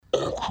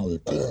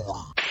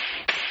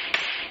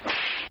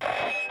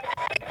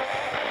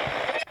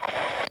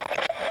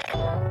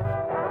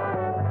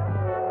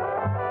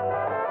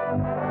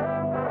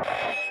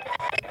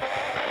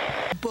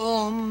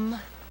Boom.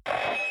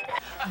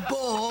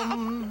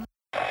 Boom.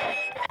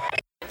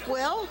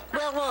 Well,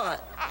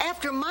 what?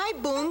 After my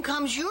boom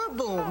comes your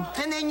boom,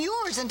 and then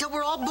yours until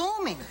we're all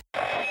booming.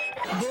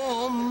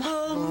 Boom.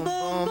 Boom,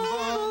 boom,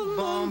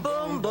 boom, boom,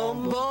 boom,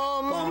 boom,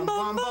 boom,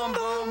 boom, boom,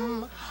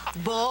 boom.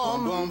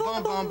 Boom, boom,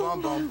 boom, boom,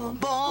 boom, boom, boom,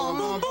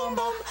 boom, boom,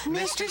 boom.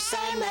 Mr.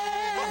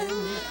 Simon,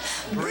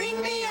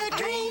 bring me a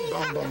dream.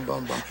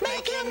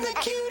 Make him the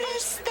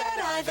cutest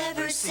that I've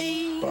ever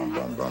seen.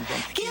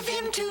 Give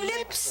him two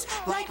lips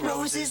like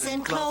roses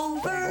and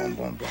clover. And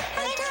tell him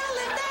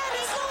that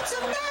his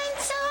lonesome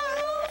nights are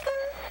over.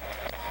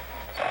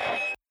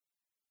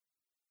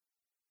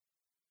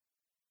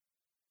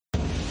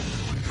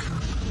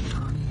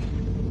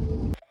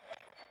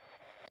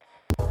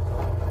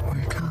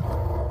 Wake up.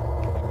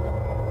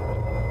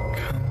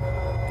 Come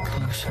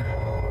closer.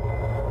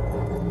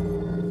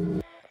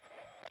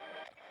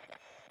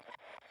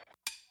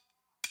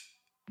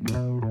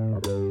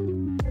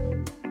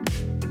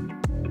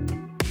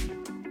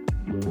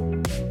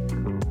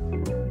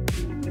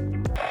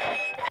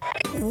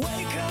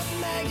 Wake up,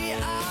 Maggie, I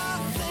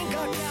think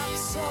I got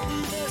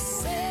something to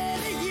say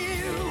to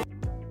you.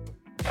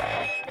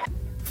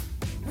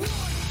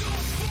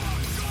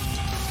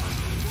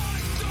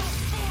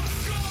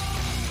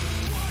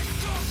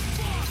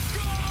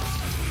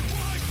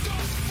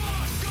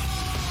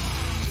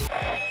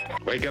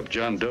 Wake up,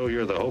 John Doe,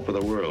 you're the hope of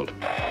the world.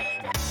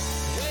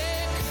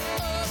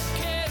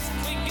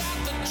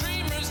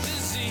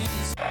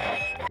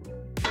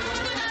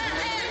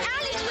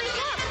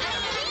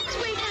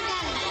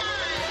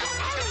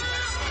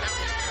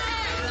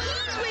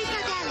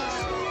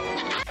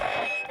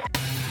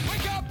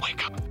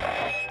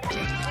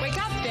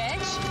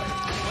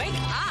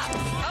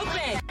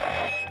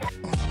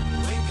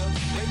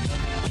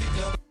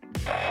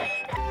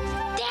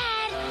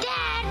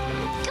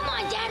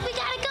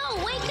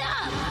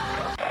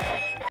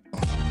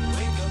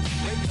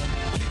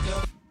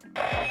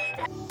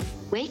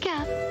 Wake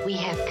up, we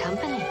have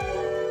company.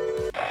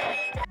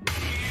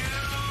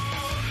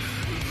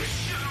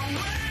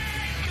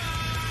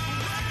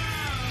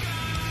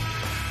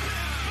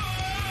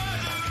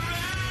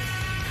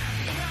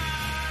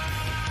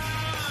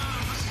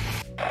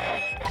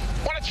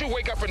 Why don't you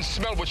wake up and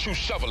smell what you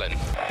shoveling?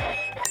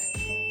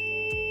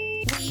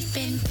 We've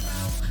been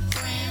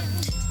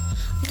programmed.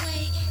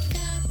 Wake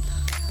up,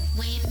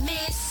 we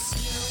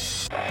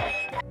miss you.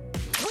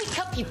 Wake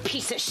up, you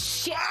piece of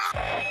shit!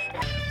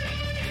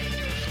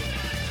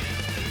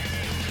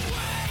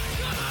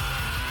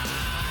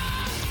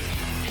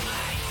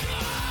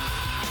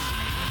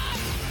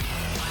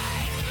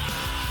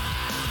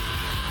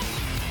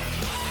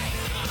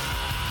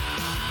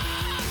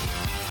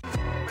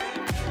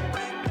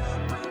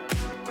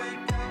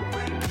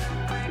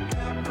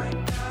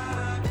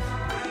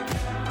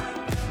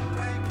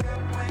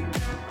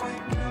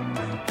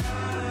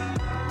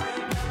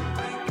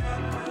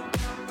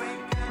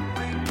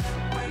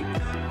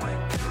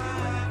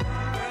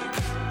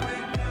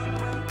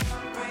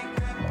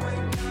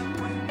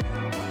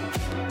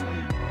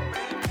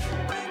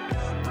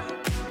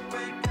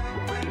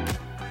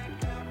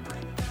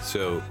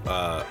 So,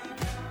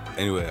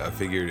 anyway, I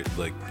figured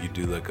like you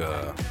do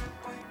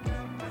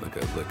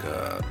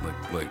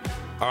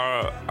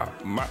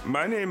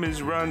my name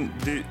is Ron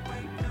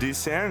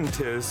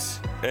DeSantis,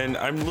 and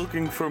I'm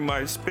looking for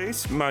my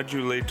space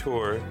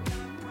modulator.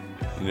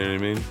 You know what I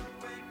mean?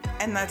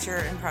 And that's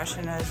your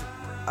impression as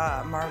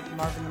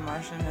Marvin the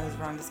Martian as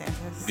Ron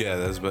DeSantis? Yeah,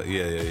 that's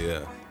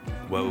yeah.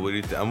 Well, what do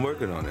you I'm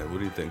working on it. What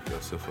do you think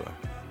though so far?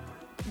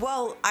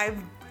 Well, I've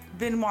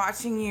been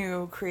watching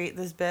you create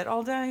this bit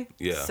all day.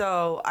 Yeah.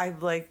 So I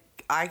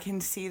can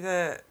see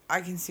where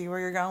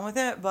you're going with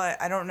it, but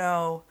I don't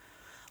know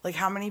like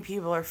how many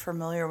people are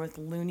familiar with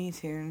Looney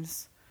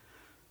Tunes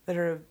that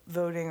are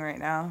voting right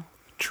now.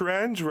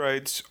 Trans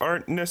rights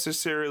aren't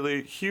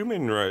necessarily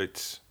human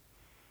rights.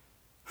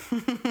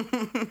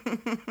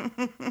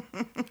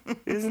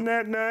 Isn't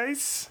that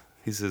nice?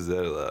 He says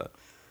that a lot.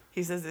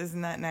 He says,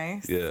 "Isn't that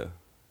nice?" Yeah.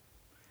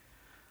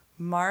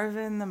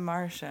 Marvin the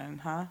Martian,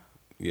 huh?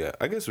 Yeah,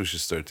 I guess we should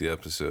start the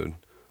episode.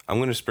 I'm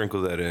going to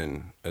sprinkle that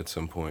in at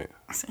some point.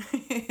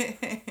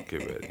 Get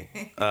ready.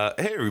 Hey,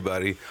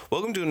 everybody.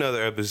 Welcome to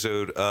another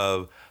episode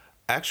of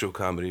Actual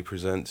Comedy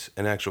Presents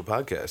an Actual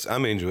Podcast.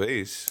 I'm Angel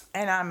Ace.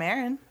 And I'm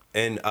Aaron.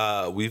 And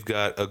we've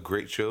got a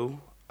great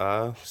show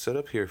set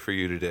up here for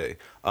you today.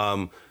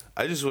 I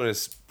just want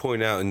to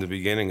point out in the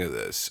beginning of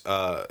this,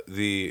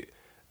 the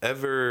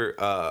ever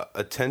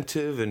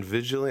attentive and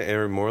vigilant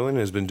Aaron Moreland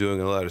has been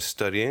doing a lot of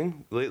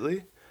studying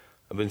lately.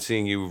 I've been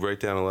seeing you write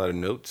down a lot of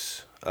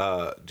notes.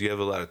 Do you have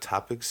a lot of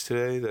topics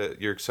today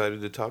that you're excited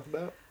to talk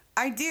about?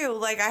 I do.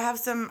 Like, I have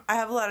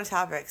a lot of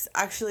topics.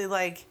 Actually,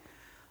 like,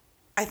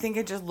 I think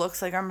it just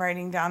looks like I'm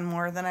writing down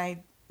more than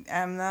I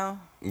am, though.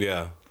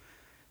 Yeah.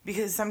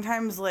 Because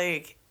sometimes,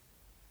 like,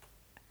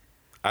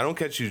 I don't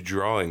catch you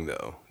drawing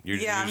though. You're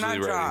Yeah, I'm usually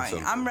not writing drawing.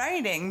 something. I'm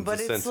writing, but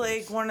a it's like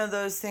sentence. one of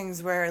those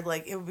things where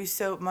like it would be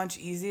so much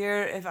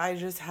easier if I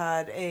just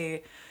had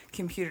a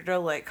computer to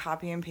like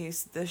copy and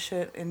paste this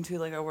shit into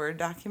like a Word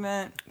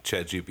document.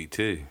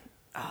 ChatGPT.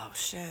 Oh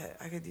shit,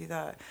 I could do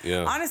that.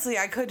 Yeah. Honestly,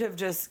 I could have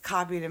just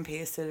copied and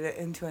pasted it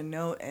into a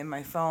note in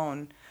my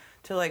phone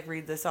to like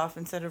read this off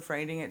instead of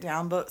writing it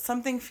down, but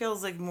something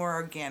feels like more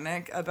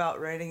organic about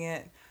writing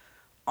it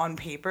on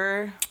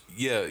paper.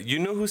 Yeah, you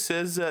know who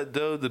says that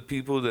though? The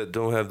people that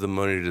don't have the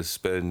money to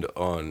spend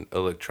on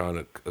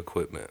electronic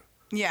equipment.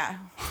 Yeah.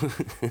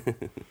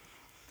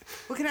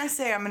 What can I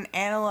say? I'm an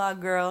analog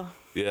girl.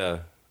 Yeah.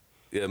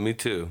 Yeah, me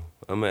too.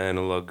 I'm an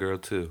analog girl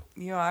too.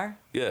 You are?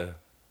 Yeah.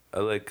 I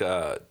like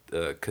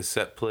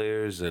cassette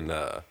players and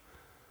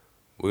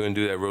we're gonna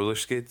do that roller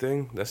skate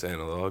thing. That's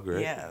analog,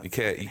 right? Yeah, You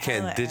can't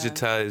hella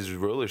digitize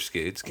roller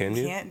skates, can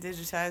you? You can't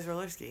digitize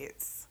roller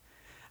skates.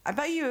 I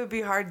bet you it would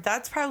be hard.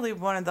 That's probably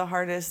one of the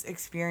hardest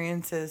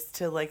experiences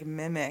to like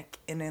mimic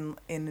in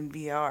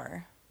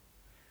VR.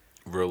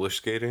 Roller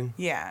skating?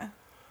 Yeah.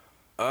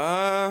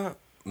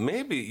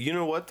 Maybe. You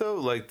know what though?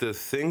 Like the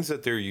things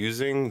that they're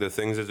using, the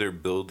things that they're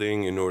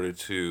building in order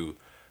to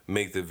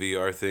make the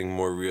VR thing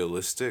more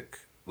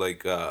realistic,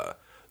 like the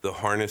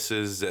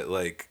harnesses that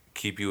like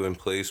keep you in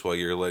place while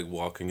you're like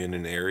walking in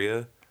an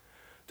area.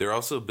 They're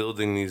also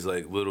building these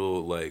like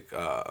little like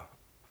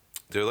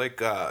they're like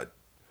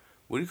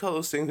what do you call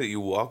those things that you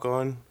walk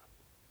on?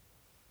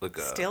 Like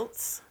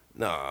Stilts?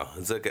 Nah,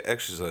 it's like an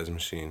exercise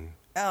machine.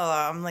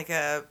 Oh, like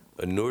a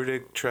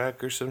Nordic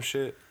track or some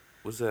shit.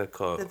 What's that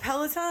called? the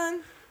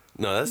Peloton?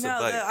 No, that's a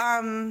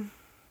bike.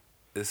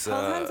 It's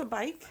Peloton's a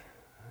bike?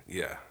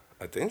 yeah,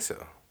 I think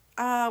so.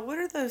 What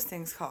are those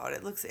things called?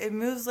 It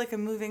moves like a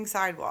moving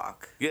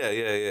sidewalk.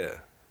 Yeah.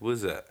 What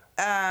is that?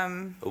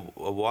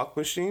 A walk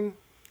machine?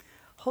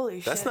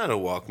 Holy shit. That's not a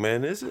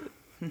Walkman, is it?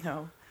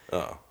 No.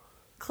 Oh.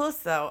 Close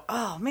though.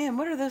 Oh man,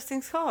 what are those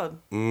things called?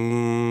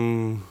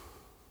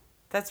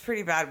 That's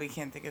pretty bad. We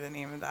can't think of the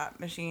name of that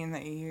machine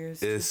that you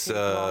use. It's to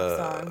take walks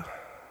on.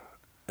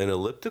 an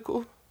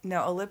elliptical?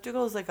 No,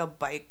 elliptical is like a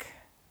bike.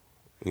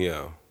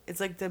 Yeah. It's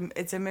like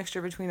it's a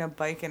mixture between a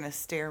bike and a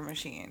stair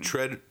machine.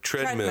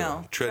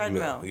 Treadmill.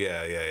 Treadmill.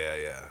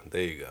 Yeah.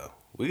 There you go.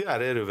 We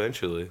got it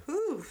eventually.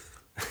 Ooh.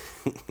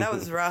 That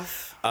was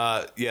rough.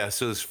 Yeah,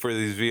 so it's for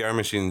these VR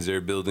machines,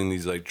 they're building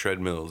these like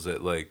treadmills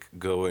that like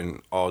go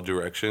in all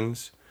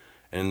directions,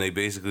 and they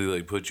basically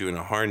like put you in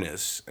a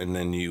harness, and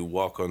then you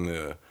walk on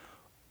the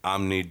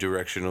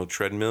omnidirectional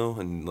treadmill,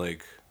 and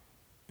like,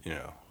 you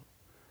know,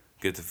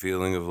 get the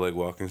feeling of like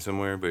walking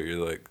somewhere, but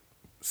you're like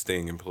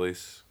staying in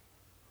place.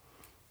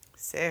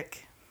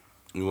 Sick.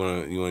 You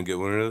wanna get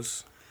one of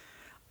those?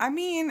 I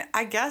mean,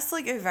 I guess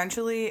like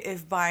eventually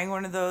if buying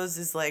one of those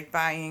is like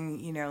buying,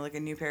 you know, like a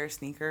new pair of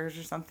sneakers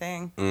or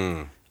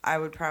something, I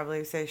would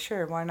probably say,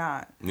 sure, why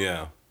not?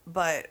 Yeah.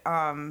 But,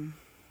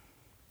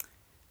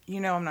 you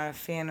know, I'm not a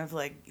fan of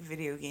like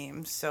video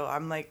games, so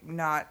I'm like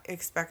not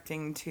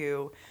expecting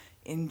to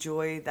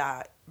enjoy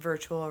that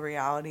virtual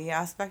reality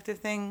aspect of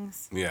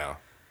things. Yeah.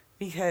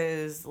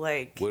 Because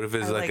like, What if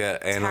it's I like an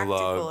analog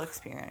tactical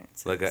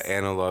experience? like an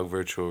analog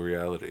virtual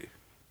reality?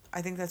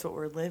 I think that's what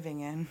we're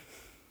living in.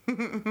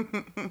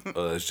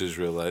 Oh, that's just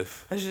real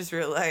life? That's just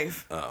real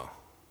life. Oh.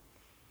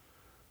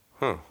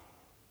 Huh.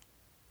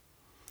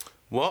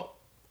 Well,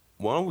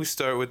 why don't we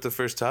start with the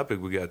first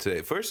topic we got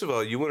today? First of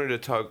all, you wanted to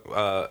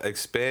talk,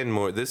 expand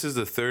more. This is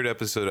the third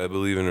episode, I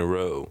believe, in a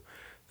row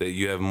that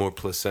you have more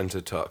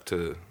placenta talk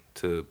to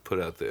put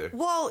out there.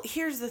 Well,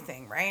 here's the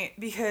thing, right?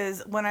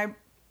 Because when I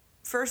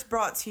first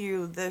brought to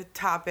you the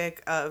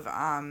topic of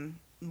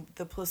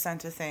the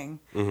placenta thing,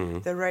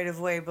 the Right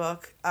of Way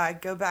book, I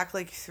go back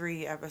like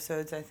 3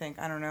 episodes, I think,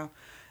 I don't know,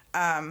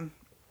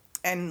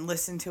 and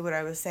listen to what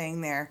I was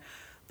saying there.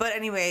 But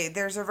anyway,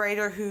 there's a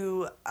writer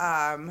who,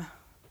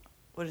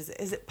 what is it?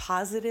 Is it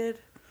posited?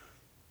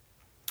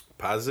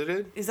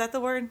 Posited? Is that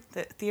the word?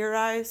 That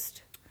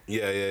theorized?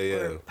 Yeah.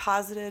 Or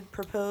posited,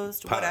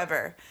 proposed,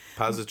 whatever.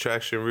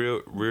 Positraction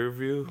rear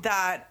view?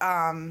 That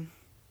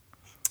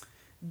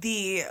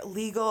the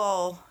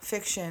legal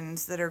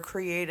fictions that are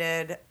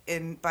created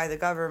by the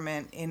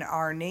government in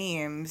our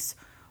names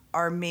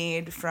are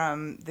made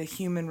from the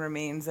human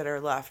remains that are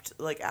left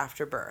like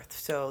after birth.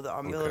 So the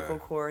umbilical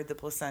cord, the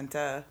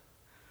placenta,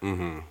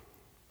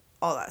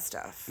 all that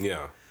stuff.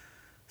 Yeah.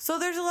 So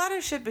there's a lot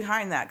of shit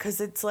behind that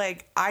because it's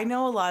like I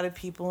know a lot of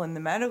people in the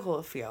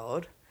medical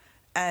field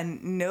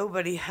and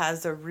nobody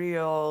has a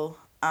real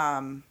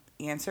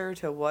answer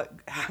to what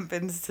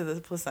happens to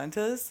the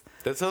placentas.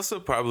 That's also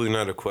probably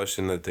not a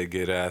question that they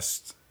get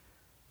asked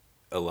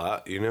a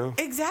lot, you know?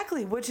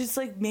 Exactly, which is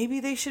like maybe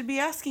they should be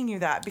asking you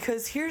that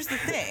because here's the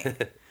thing.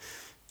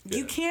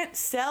 You can't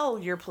sell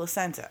your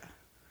placenta.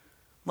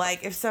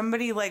 Like if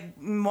somebody like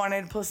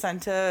wanted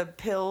placenta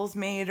pills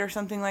made or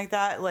something like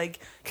that, like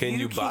Can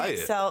you buy can't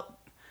it? Sell.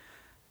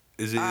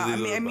 Is it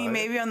illegal? I mean,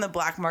 maybe on the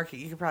black market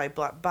you could probably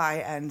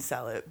buy and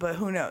sell it, but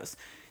who knows?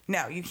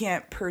 No, you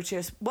can't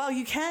purchase. Well,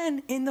 you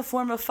can in the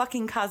form of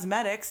fucking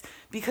cosmetics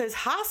because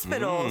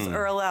hospitals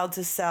are allowed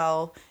to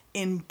sell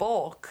in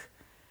bulk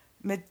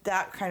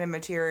that kind of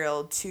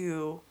material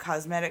to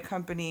cosmetic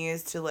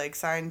companies, to like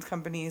science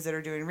companies that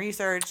are doing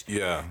research.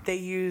 Yeah. They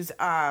use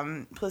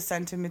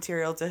placenta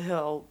material to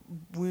heal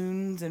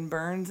wounds and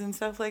burns and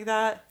stuff like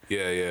that.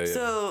 Yeah.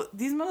 So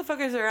these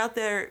motherfuckers are out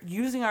there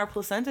using our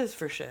placentas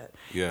for shit.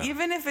 Yeah.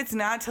 Even if it's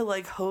not to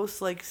like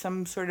host like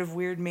some sort of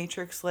weird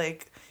matrix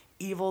like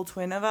evil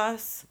twin of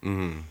us,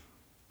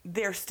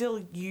 they're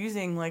still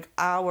using like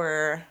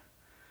our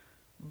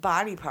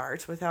body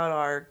parts without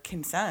our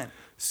consent.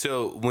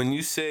 So when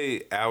you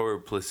say our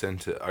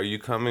placenta, are you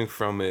coming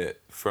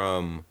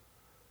from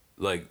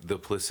like the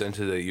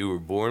placenta that you were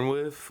born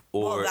with,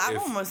 or well, that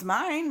one was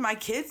mine. My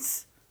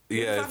kids.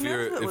 Yeah,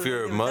 if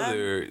you're a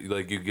mother,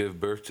 like you give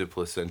birth to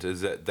placenta,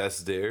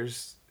 that's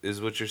theirs? Is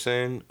what you're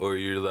saying, or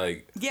you're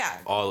like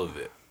all of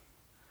it?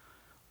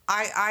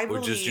 I or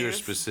believe, just yours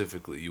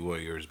specifically. You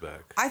want yours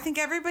back? I think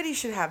everybody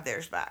should have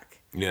theirs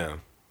back. Yeah.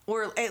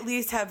 Or at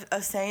least have a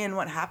say in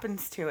what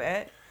happens to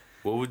it.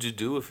 What would you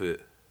do with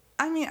it?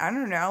 I mean, I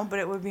don't know, but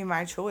it would be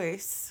my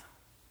choice.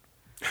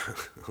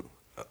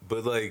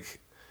 But like,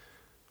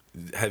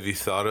 have you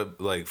thought of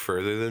like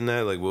further than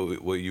that? Like,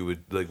 what you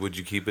would like? Would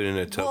you keep it in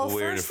a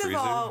Tupperware in a freezer? First of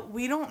all,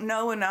 we don't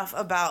know enough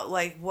about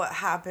like what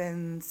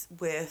happens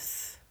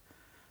with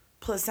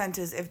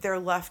placentas if they're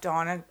left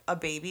on a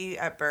baby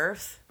at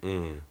birth.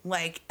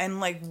 Like, and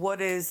like what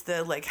is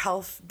the like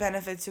health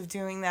benefits of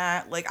doing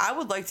that? Like, I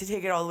would like to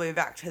take it all the way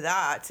back to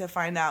that to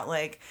find out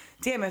like,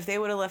 damn, if they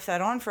would have left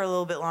that on for a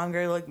little bit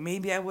longer, like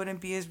maybe I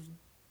wouldn't be as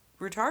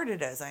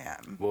retarded as I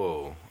am.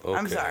 Whoa. Okay.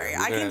 I'm sorry.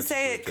 I can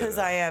say it because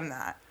I am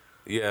that.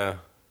 Yeah.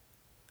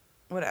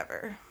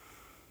 Whatever.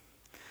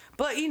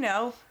 But you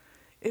know,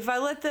 if I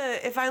let the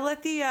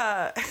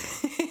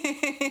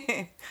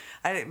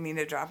I didn't mean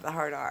to drop the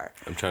hard R.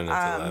 I'm trying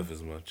not to laugh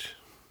as much.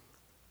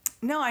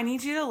 No, I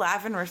need you to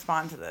laugh and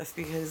respond to this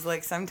because,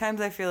 like,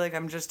 sometimes I feel like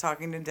I'm just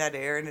talking to dead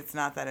air and it's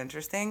not that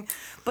interesting.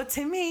 But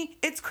to me,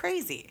 it's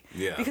crazy.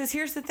 Yeah. Because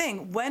here's the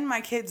thing. When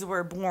my kids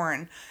were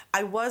born,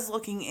 I was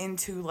looking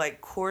into, like,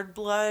 cord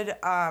blood,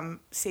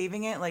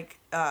 saving it. Like,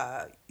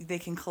 they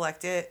can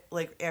collect it,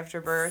 like,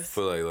 after birth.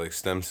 For, like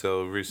stem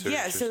cell research?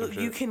 Yeah, so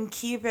you can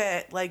keep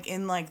it, like,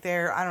 in, like,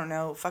 their, I don't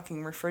know,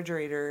 fucking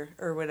refrigerator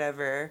or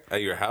whatever.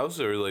 At your house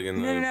or, like,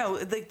 in the... No.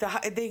 Like,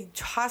 the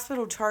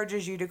hospital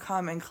charges you to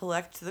come and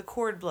collect the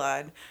cord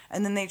blood,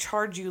 and then they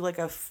charge you, like,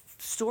 a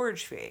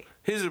storage fee.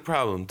 Here's the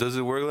problem. Does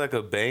it work like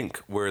a bank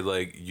where,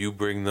 like, you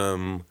bring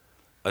them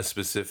a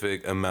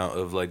specific amount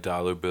of, like,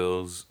 dollar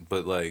bills,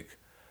 but, like,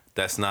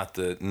 that's not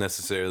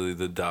necessarily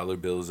the dollar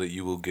bills that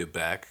you will get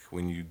back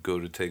when you go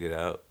to take it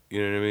out?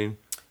 You know what I mean?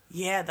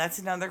 Yeah, that's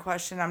another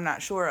question I'm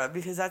not sure of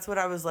because that's what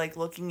I was like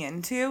looking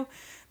into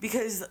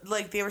because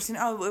like they were saying,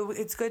 oh,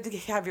 it's good to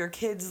have your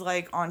kids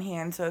like on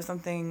hand so if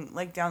something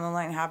like down the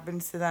line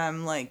happens to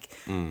them, like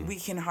we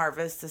can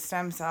harvest the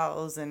stem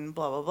cells and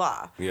blah, blah,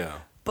 blah. Yeah.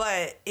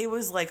 But it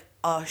was like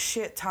a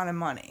shit ton of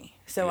money.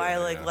 So I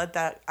let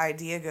that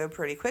idea go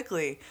pretty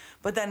quickly.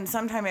 But then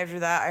sometime after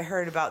that, I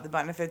heard about the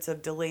benefits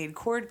of delayed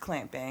cord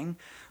clamping,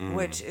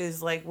 which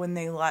is like when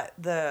they let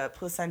the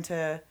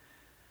placenta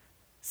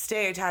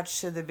stay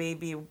attached to the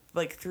baby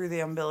like through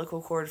the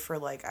umbilical cord for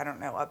like, I don't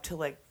know, up to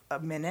like a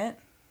minute.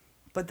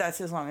 But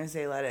that's as long as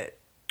they let it.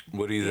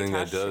 What do you think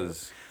that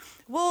does?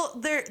 Well,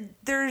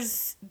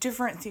 there's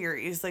different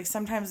theories. Like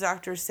sometimes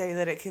doctors say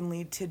that it can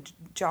lead to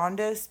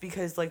jaundice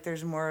because like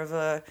there's more of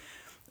a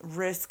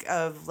risk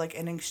of like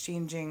an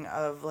exchanging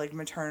of like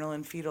maternal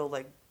and fetal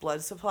like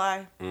blood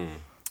supply.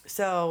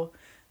 So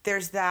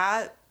there's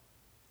that.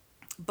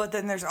 But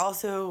then there's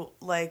also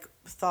like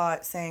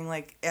thought saying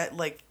like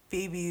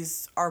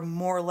babies are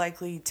more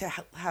likely to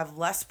have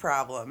less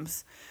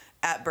problems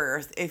at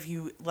birth if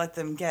you let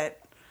them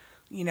get,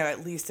 you know,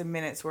 at least a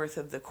minute's worth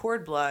of the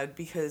cord blood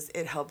because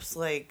it helps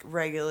like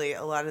regulate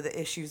a lot of the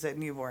issues that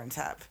newborns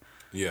have.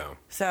 Yeah.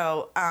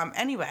 So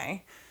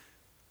anyway,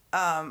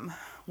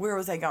 where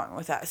was I going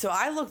with that? So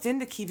I looked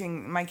into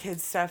keeping my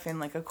kids' stuff in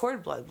like a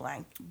cord blood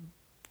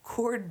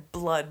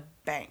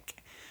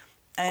bank.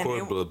 And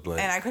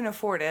I couldn't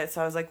afford it,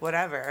 so I was like,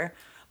 whatever.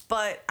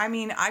 But, I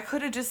mean, I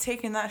could have just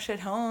taken that shit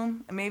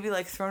home and maybe,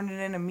 like, thrown it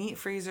in a meat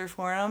freezer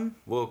for them.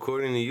 Well,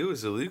 according to you,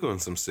 it's illegal in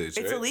some states,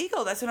 right? It's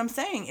illegal. That's what I'm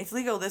saying. It's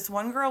legal. This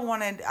one girl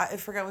wanted, I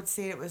forgot what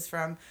state it was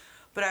from,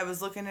 but I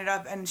was looking it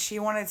up, and she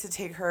wanted to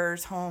take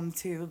hers home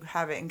to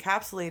have it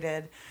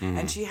encapsulated,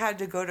 and she had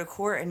to go to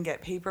court and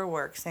get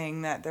paperwork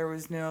saying that there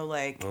was no,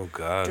 like,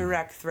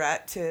 direct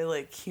threat to,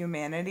 like,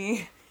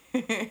 humanity.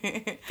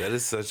 That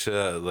is such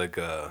a, like,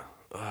 a...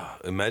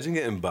 imagine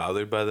getting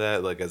bothered by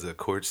that, like, as a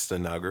court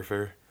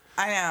stenographer.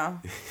 I know.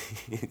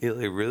 You're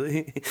like,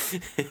 really?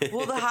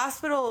 Well, the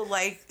hospital,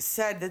 like,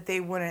 said that they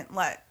wouldn't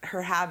let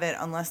her have it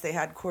unless they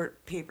had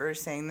court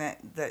papers saying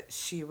that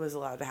she was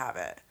allowed to have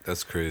it.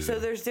 That's crazy. So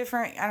there's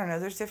different, I don't know,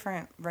 there's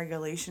different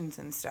regulations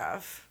and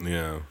stuff.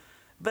 Yeah.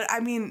 But,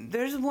 I mean,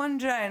 there's one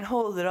giant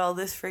hole that all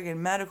this friggin'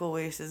 medical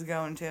waste is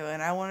going to,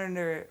 and I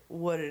wonder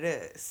what it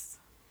is.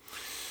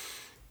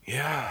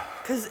 Yeah.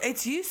 Because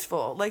it's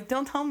useful. Like,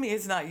 don't tell me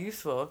it's not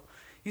useful.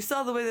 You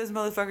saw the way those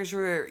motherfuckers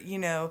were, you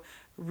know,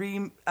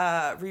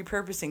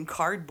 repurposing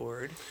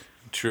cardboard.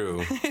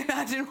 True.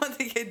 Imagine what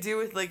they could do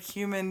with like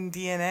human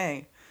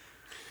DNA.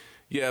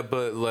 Yeah,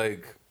 but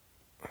like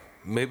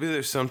maybe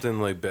there's something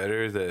like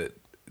better that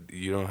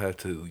you don't have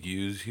to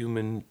use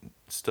human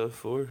stuff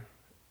for.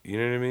 You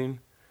know what I mean?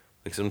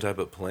 Like some type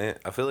of plant.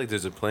 I feel like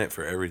there's a plant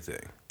for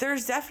everything.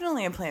 There's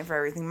definitely a plant for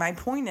everything. My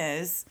point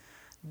is,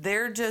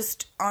 they're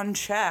just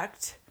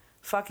unchecked,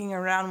 fucking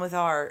around with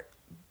our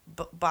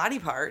body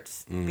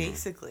parts,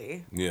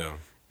 basically. Yeah.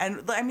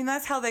 And I mean,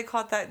 that's how they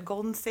caught that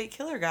Golden State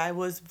Killer guy,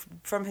 was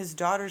from his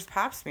daughter's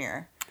pap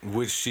smear.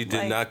 Which she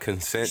did not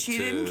consent to. She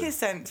didn't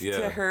consent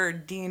to her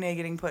DNA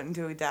getting put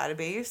into a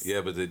database.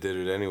 Yeah, but they did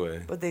it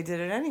anyway.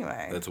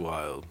 That's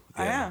wild.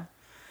 Yeah. I know.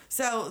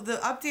 So the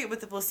update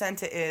with the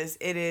placenta is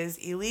it is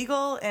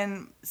illegal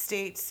in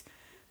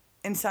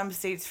some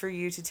states for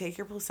you to take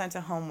your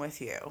placenta home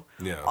with you.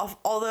 Yeah.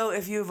 Although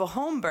if you have a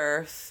home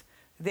birth,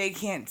 they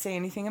can't say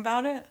anything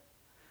about it.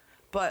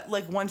 But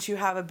like once you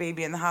have a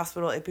baby in the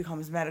hospital, it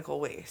becomes medical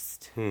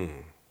waste.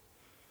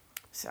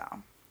 So.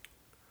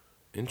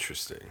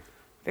 Interesting.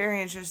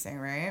 Very interesting,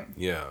 right?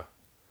 Yeah.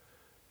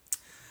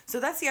 So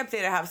that's the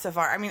update I have so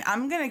far. I mean,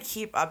 I'm going to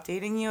keep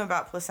updating you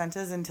about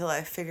placentas until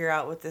I figure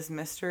out what this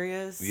mystery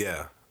is.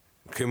 Yeah.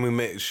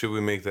 Should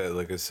we make that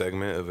like a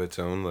segment of its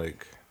own,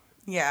 like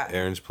yeah,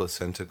 Aaron's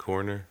placenta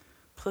corner?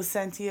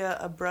 Placentia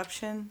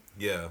abruption?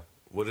 Yeah.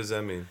 What does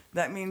that mean?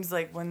 That means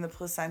like when the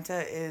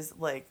placenta is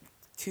like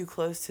too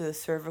close to the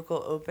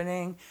cervical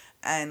opening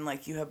and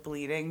like you have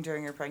bleeding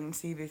during your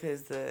pregnancy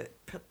because the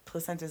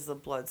placenta is the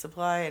blood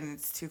supply and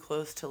it's too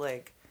close to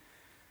like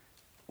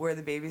where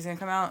the baby's going to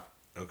come out.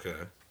 Okay.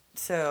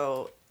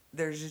 So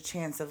there's a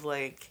chance of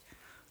like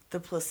the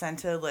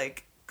placenta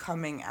like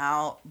coming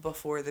out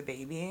before the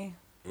baby,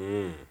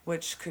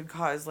 which could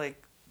cause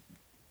like,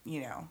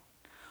 you know,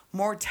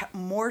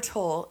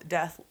 mortal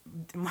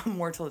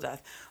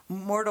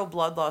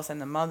blood loss in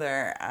the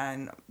mother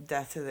and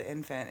death to the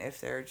infant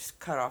if they're just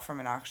cut off from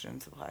an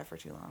oxygen supply for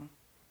too long.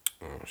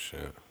 Oh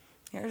shit.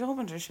 Yeah, there's a whole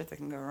bunch of shit that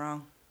can go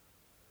wrong.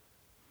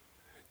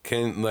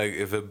 Can like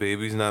if a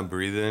baby's not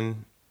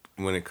breathing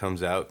when it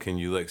comes out, can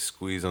you like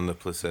squeeze on the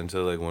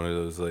placenta like one of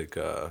those like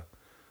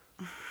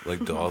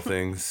doll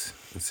things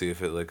and see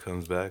if it like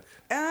comes back?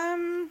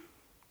 I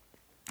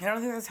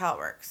don't think that's how it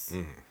works.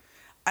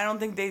 I don't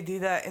think they do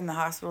that in the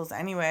hospitals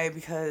anyway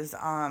because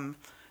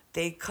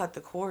they cut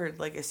the cord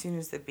like as soon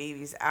as the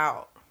baby's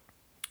out.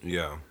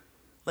 Yeah.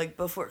 Like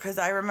before, because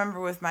I remember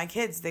with my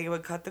kids, they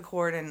would cut the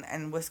cord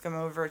and whisk them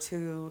over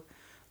to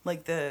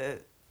like the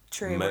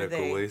tray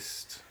medical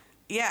waste.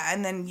 Yeah,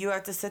 and then you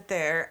have to sit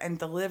there and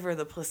deliver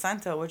the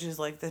placenta, which is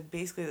like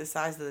basically the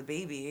size of the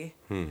baby.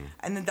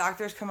 And the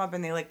doctors come up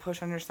and they like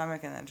push on your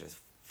stomach and then just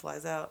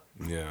flies out.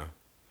 Yeah.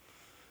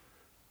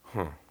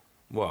 Huh.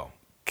 Well,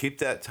 keep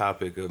that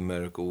topic of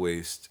medical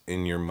waste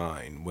in your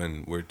mind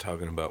when we're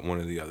talking about one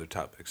of the other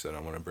topics that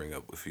I want to bring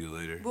up with you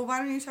later. Well, why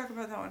don't you talk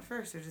about that one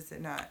first, or does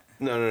it not?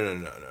 No.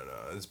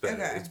 It's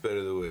better. Okay. It's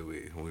better the way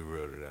we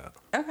wrote it out.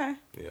 Okay.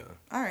 Yeah.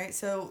 All right.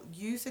 So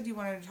you said you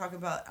wanted to talk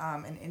about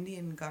an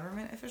Indian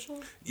government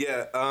official?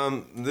 Yeah.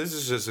 This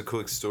is just a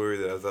quick story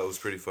that I thought was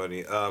pretty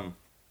funny.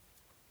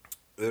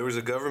 There was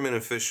a government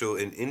official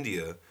in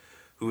India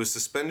who was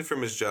suspended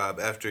from his job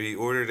after he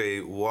ordered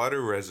a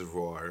water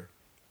reservoir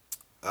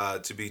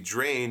to be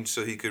drained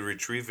so he could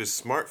retrieve his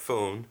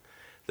smartphone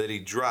that he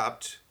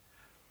dropped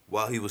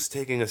while he was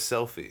taking a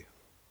selfie.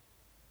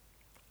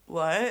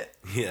 What?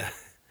 Yeah.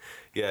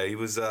 Yeah, he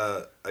was,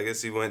 I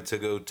guess he went to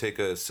go take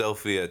a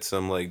selfie at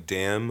some, like,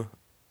 dam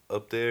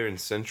up there in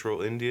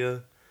central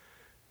India.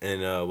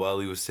 And while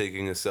he was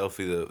taking a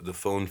selfie, the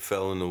phone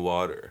fell in the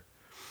water.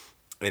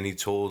 And he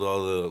told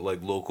all the,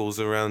 like, locals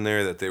around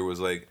there that there was,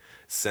 like,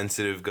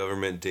 sensitive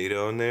government data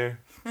on there.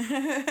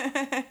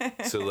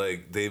 So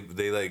like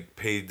they like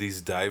paid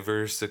these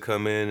divers to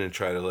come in and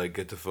try to like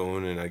get the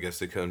phone, and I guess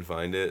they couldn't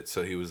find it.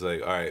 So he was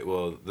like, all right,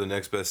 well, the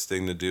next best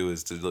thing to do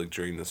is to like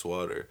drain this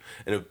water.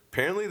 And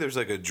apparently there's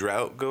like a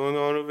drought going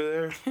on over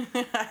there.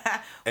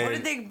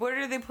 Where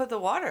did they put the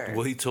water?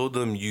 Well, he told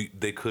them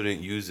they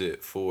couldn't use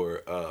it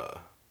for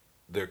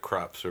their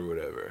crops or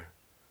whatever.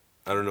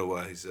 I don't know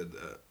why he said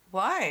that.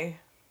 Why?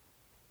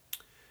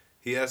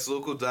 He asked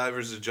local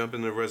divers to jump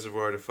in the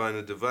reservoir to find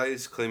the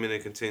device, claiming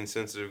it contained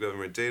sensitive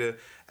government data.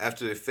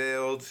 After they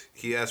failed,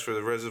 he asked for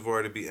the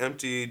reservoir to be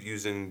emptied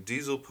using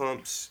diesel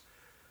pumps.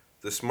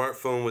 The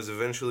smartphone was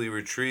eventually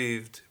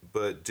retrieved,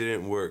 but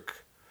didn't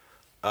work.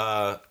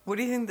 What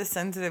do you think the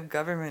sensitive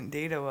government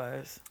data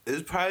was? It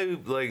was probably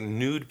like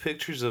nude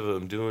pictures of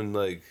him doing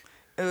like...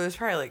 It was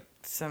probably like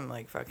some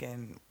like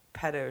fucking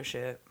pedo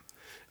shit.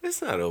 It's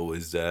not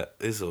always that.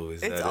 It's always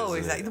that. It's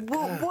always that.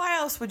 Well, why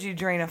else would you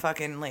drain a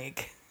fucking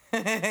lake?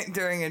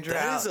 During a drought.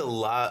 That is a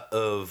lot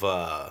of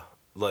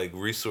like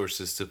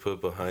resources to put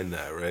behind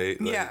that,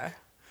 right? Like, yeah.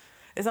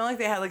 It's not like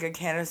they had like a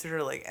canister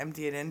to like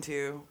empty it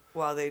into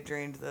while they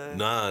drained the...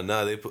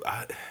 Nah, they put...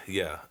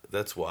 yeah,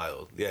 that's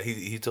wild. Yeah,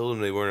 he told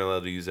them they weren't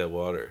allowed to use that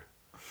water.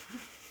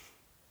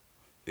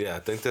 Yeah, I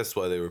think that's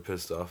why they were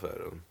pissed off at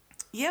him.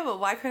 Yeah, but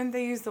why couldn't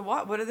they use the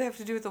water? What do they have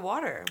to do with the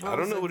water? I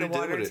don't know what the he did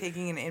water with it.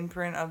 taking an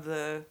imprint of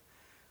the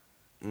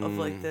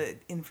like the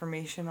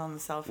information on the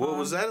cell phone. Well, it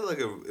was at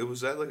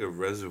like a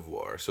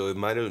reservoir, so it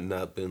might have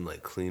not been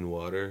like clean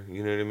water.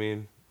 You know what I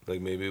mean?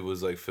 Like maybe it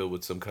was like filled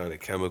with some kind of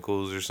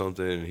chemicals or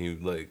something, and he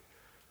like,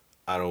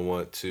 I don't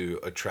want to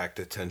attract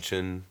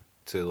attention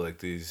to like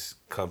these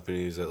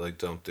companies that like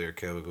dump their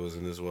chemicals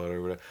in this water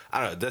or whatever.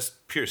 I don't know. That's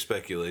pure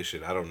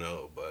speculation. I don't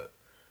know, but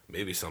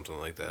maybe something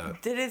like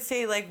that. Did it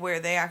say like where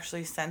they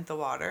actually sent the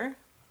water?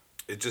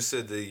 It just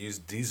said they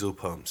used diesel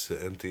pumps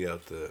to empty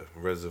out the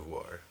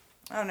reservoir.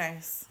 Oh,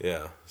 nice.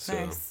 Yeah. So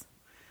Nice.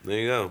 there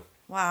you go.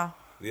 Wow.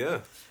 Yeah.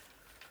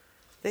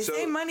 They So-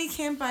 say money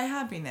can't buy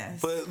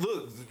happiness. But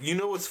look, you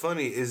know what's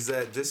funny is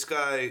that this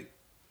guy,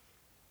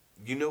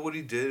 you know what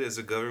he did as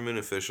a government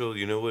official?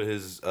 You know what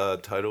his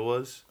title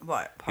was?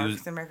 What?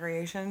 Parks and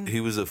Recreation? He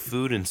was a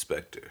food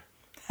inspector.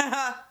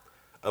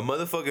 A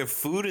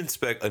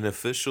motherfucking an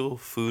official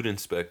food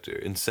inspector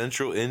in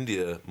central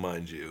India,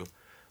 mind you,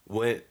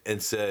 went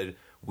and said,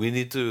 we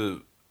need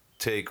to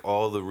take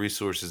all the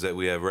resources that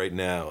we have right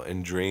now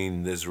and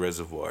drain this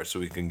reservoir so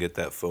we can get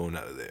that phone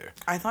out of there.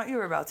 I thought you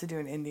were about to do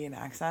an Indian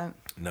accent.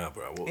 Nah,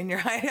 bro. In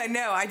your I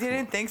know, I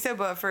didn't think so,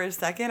 but for a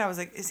second I was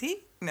like, is he?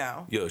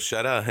 No. Yo,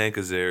 shout out Hank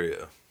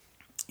Azaria.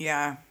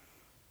 Yeah.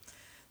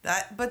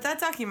 But that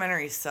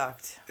documentary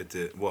sucked. It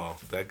did. Well,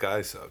 that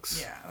guy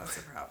sucks. Yeah, that's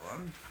a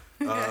problem.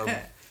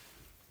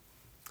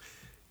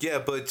 Yeah,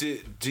 but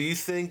do you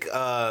think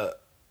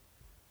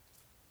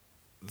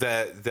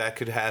that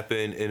could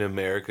happen in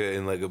America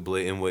in like a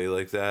blatant way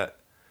like that?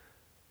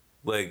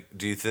 Like,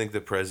 do you think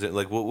the president,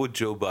 like, what would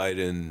Joe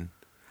Biden?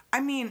 I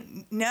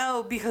mean,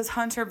 no, because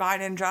Hunter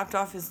Biden dropped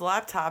off his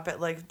laptop at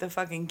like the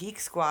fucking Geek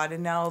Squad,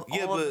 and now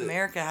all of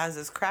America has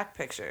his crack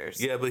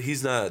pictures. Yeah, but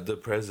he's not the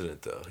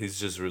president though. He's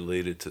just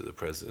related to the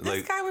president. This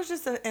Like, guy was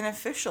just an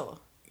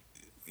official.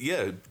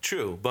 yeah,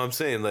 true. But I'm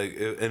saying like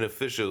an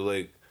official,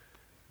 like,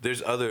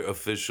 there's other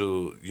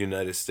official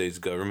United States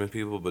government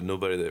people, but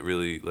nobody that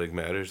really like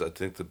matters. I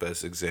think the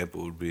best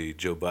example would be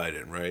Joe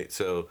Biden, right?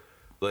 So,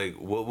 like,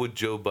 what would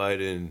Joe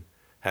Biden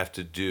have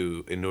to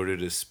do in order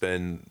to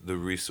spend the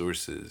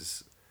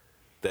resources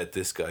that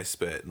this guy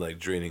spent, like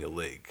draining a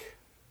lake?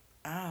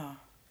 Oh.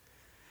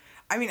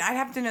 I mean, I'd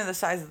have to know the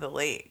size of the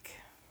lake.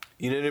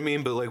 You know what I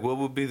mean? But like, what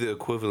would be the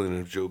equivalent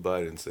of Joe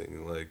Biden's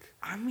thing? Like,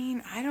 I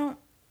mean,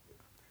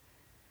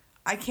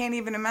 I can't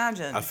even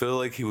imagine. I feel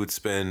like he would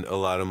spend a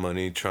lot of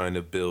money trying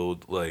to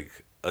build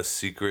like a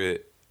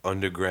secret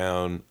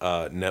underground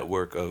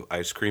network of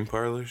ice cream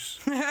parlors.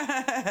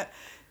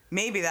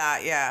 Maybe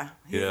that, yeah.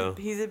 Yeah.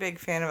 He's a big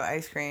fan of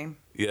ice cream.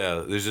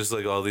 Yeah, there's just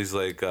like all these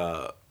like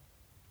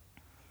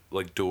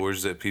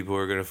doors that people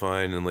are gonna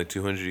find in like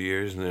 200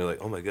 years, and they're like,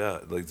 oh my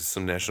god, like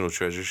some national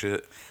treasure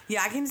shit.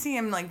 Yeah, I can see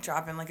him like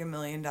dropping like $1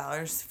 million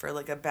for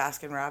like a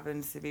Baskin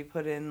Robbins to be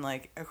put in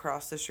like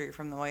across the street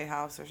from the White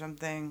House or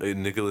something. Like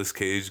Nicolas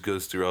Cage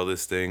goes through all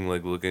this thing,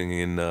 like looking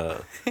in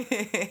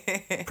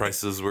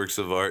priceless works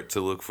of art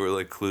to look for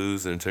like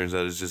clues, and it turns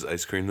out it's just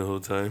ice cream the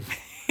whole time.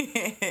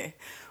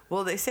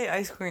 Well, they say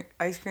ice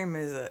cream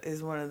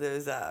is one of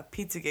those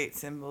Pizzagate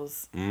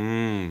symbols.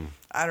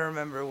 I don't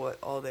remember what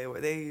all they were.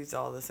 They used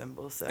all the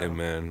symbols. So. Hey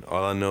man,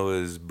 all I know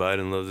is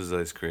Biden loves his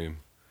ice cream.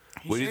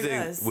 What do you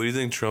think? Does. What do you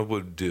think Trump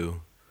would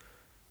do?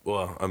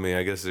 Well, I mean,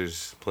 I guess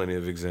there's plenty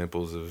of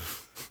examples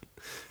of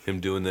him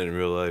doing that in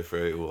real life,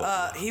 right?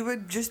 Well, he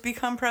would just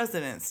become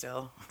president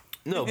still.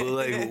 no, but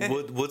like,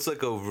 what's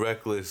like a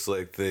reckless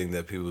like thing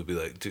that people would be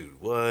like,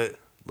 dude, what?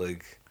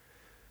 Like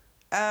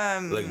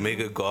make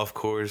a golf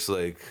course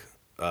like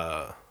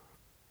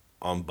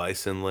on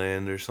bison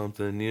land or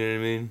something. You know what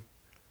I mean?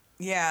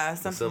 Yeah,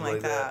 something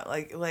like that.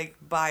 Like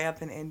buy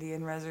up an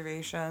Indian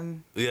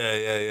reservation.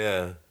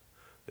 Yeah.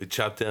 They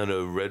chop down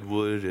a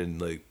redwood and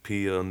like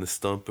pee on the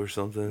stump or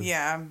something.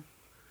 Yeah,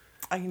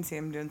 I can see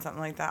him doing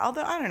something like that.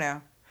 Although I don't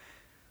know.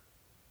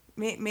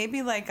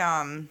 Maybe like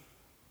yeah,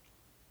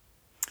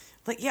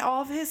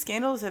 all of his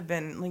scandals have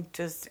been like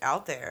just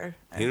out there.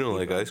 You don't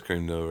like ice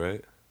cream though,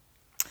 right?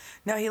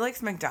 No, he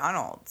likes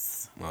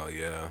McDonald's. Oh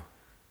yeah.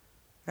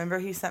 Remember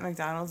he sent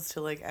McDonald's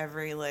to like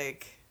every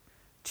like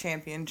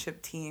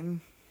championship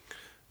team.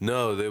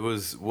 No,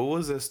 what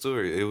was that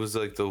story? It was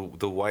like the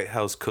White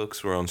House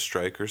cooks were on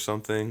strike or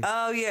something.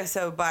 Oh yeah,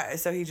 so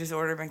he just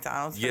ordered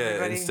McDonald's for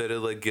everybody? Instead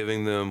of like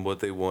giving them what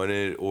they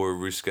wanted or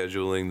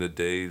rescheduling the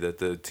day that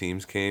the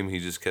teams came, he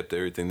just kept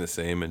everything the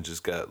same and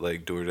just got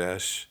like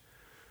DoorDash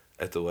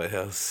at the White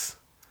House.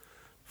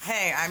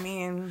 Hey, I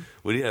mean,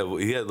 What do you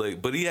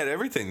have? But he had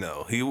everything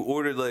though. He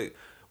ordered like,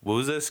 what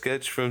was that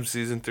sketch from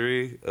season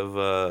 3 of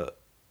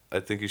I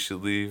Think You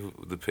Should Leave,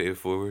 the Pay It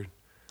Forward?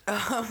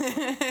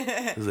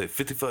 It was like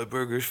 55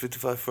 burgers,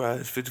 55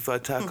 fries,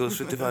 55 tacos,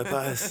 55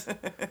 pies.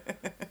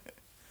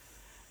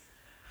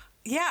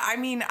 yeah, I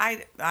mean,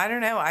 I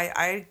don't know.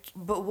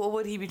 But what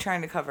would he be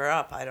trying to cover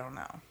up? I don't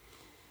know.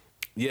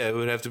 Yeah, it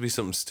would have to be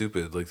something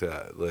stupid like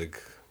that.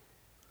 Like,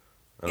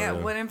 I don't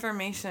know. What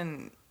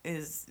information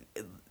is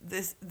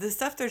this? The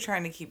stuff they're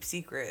trying to keep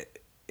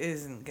secret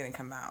isn't gonna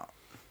come out.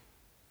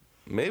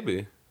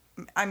 Maybe.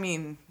 I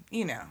mean,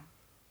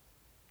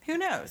 who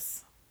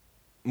knows?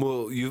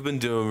 Well, you've been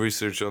doing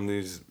research on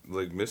these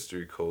like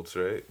mystery cults,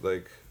 right?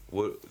 Like,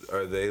 what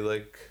are they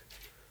like?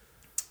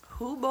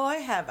 Who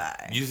boy have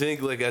I? You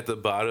think like at the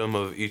bottom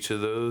of each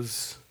of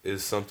those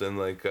is something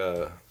like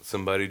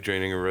somebody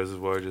draining a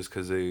reservoir just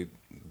because they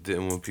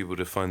didn't want people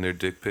to find their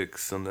dick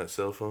pics on that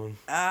cell phone?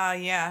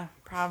 Yeah,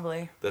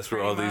 probably. That's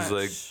where all these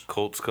like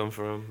cults come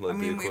from. Like, I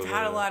mean, we've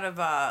had a lot of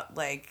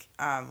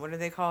what are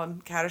they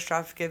called?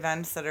 Catastrophic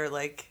events that are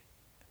like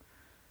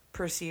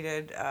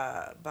preceded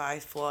by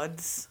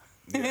floods.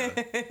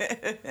 Yeah.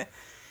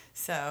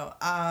 So,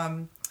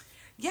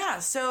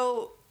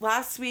 so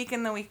last week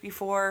and the week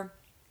before,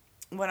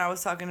 when I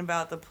was talking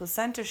about the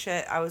placenta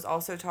shit, I was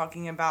also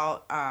talking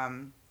about,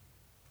 and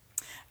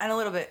a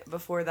little bit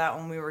before that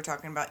when we were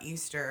talking about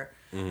Easter,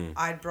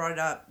 I'd brought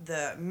up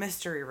the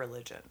mystery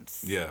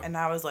religions. Yeah. And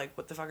I was like,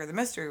 what the fuck are the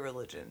mystery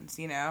religions,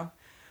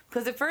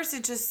 Because at first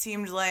it just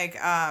seemed like,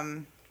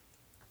 I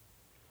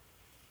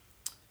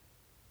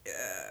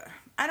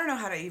don't know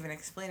how to even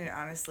explain it,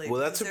 honestly.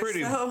 Well, that's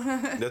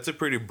that's a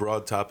pretty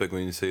broad topic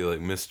when you say like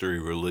mystery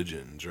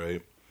religions,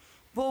 right?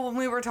 Well, when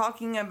we were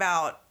talking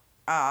about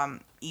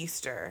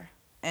Easter,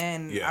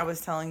 and I was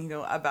telling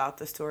you about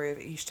the story of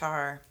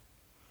Ishtar,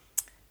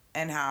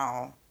 and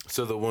how.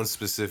 So the ones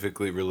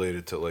specifically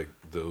related to like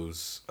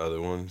those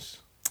other ones.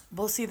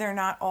 Well, see, they're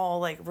not all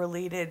like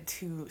related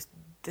to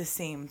the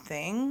same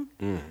thing,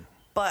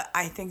 but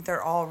I think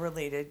they're all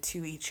related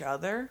to each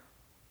other.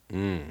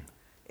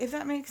 If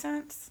that makes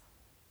sense.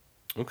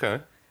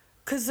 Okay.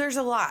 Because there's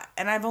a lot,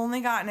 and I've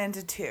only gotten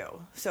into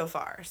 2 so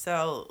far,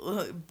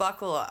 so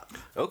buckle up.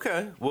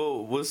 Okay.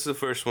 Well, what's the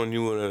first one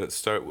you want to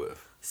start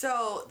with?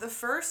 So the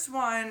first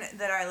one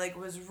that I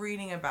was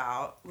reading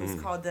about was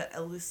called the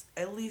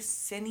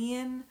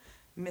Eleusinian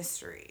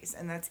Mysteries,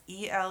 and that's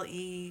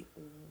Eleuysinan.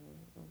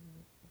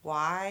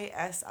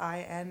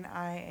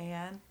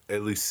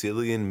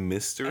 Eleusinian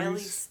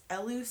Mysteries?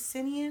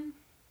 Eleusinian?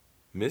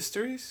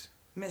 Mysteries?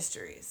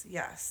 Mysteries,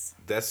 yes.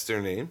 That's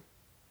their name?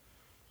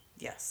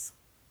 Yes.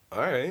 All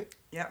right.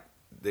 Yep.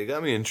 They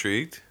got me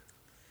intrigued.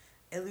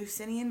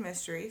 Eleusinian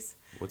Mysteries.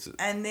 What's it?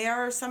 And they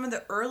are some of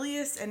the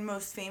earliest and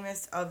most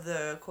famous of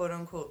the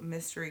quote-unquote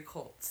mystery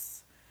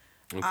cults.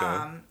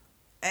 Okay.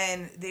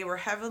 And they were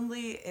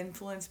heavily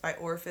influenced by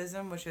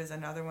Orphism, which is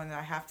another one that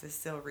I have to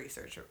still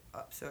research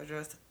up. So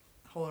just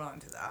hold on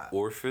to that.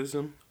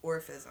 Orphism?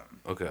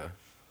 Orphism. Okay.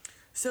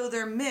 So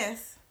their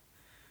myth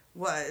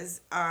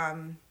was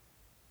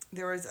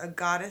there was a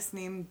goddess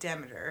named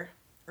Demeter,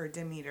 or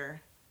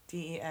Demeter,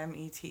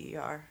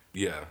 Demeter.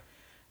 Yeah.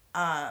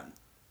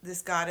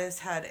 This goddess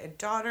had a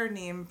daughter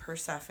named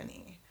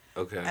Persephone.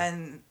 Okay.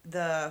 And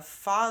the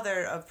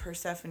father of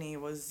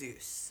Persephone was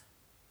Zeus.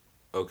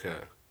 Okay.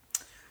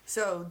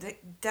 So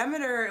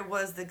Demeter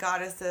was the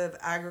goddess of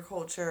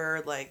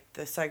agriculture, like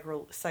the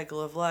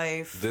cycle of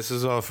life. This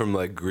is all from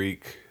like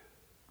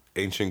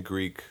ancient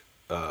Greek.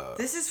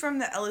 This is from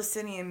the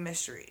Eleusinian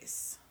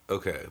Mysteries.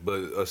 Okay, but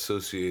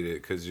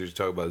associated because you're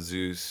talking about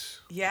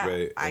Zeus. Yeah,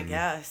 right? I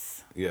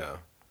guess. Yeah.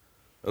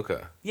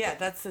 Okay. Yeah,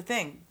 that's the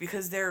thing,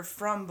 because they're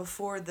from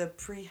before the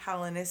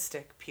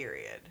pre-Hellenistic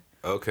period.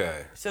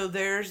 Okay. So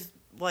there's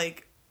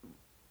like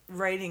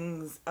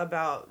writings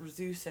about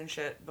Zeus and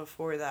shit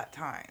before that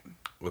time.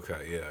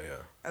 Okay, yeah.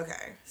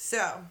 Okay,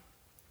 so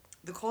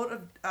the cult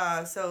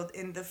of so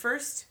in the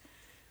first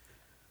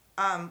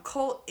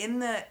cult in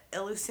the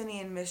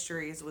Eleusinian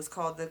Mysteries was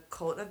called the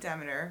cult of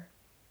Demeter,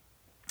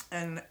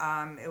 and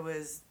it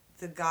was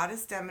the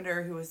goddess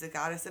Demeter, who was the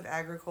goddess of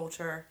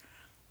agriculture.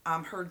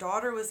 Her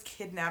daughter was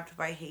kidnapped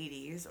by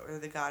Hades, or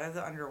the god of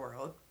the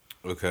underworld.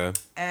 Okay.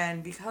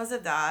 And because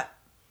of that,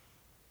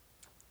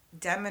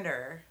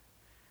 Demeter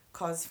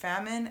caused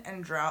famine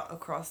and drought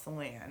across the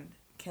land,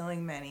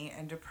 killing many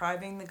and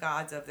depriving the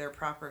gods of their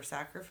proper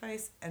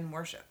sacrifice and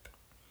worship.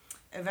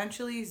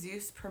 Eventually,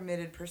 Zeus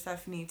permitted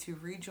Persephone to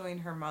rejoin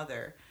her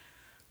mother,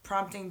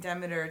 prompting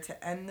Demeter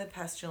to end the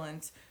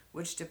pestilence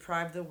which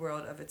deprived the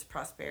world of its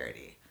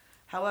prosperity.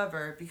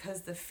 However,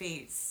 because the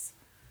fates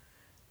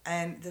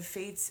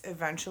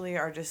eventually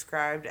are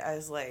described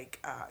as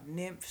like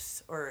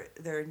nymphs, or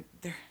their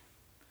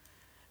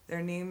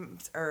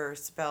names are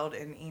spelled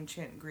in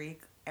ancient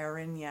Greek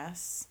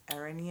Aranias.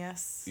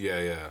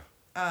 Yeah.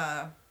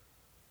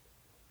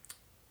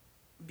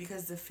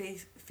 Because the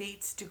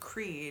fates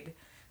decreed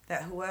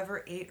that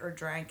whoever ate or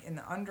drank in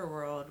the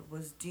underworld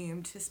was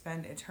doomed to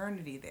spend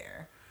eternity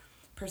there.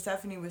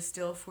 Persephone was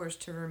still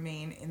forced to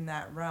remain in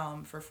that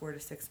realm for 4 to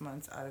 6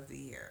 months out of the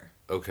year.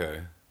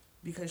 Okay.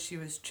 Because she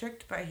was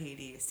tricked by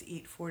Hades to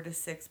eat 4 to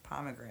 6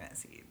 pomegranate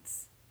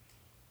seeds.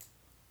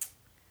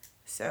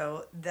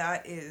 So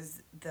that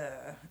is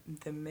the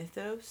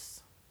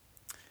mythos.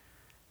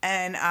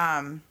 And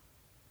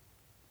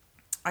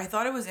I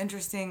thought it was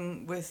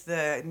interesting with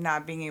the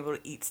not being able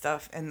to eat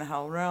stuff in the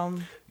hell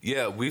realm.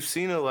 Yeah, we've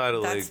seen a lot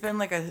of That's been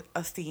like a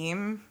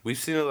theme. We've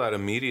seen a lot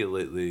of media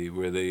lately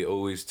where they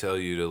always tell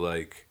you to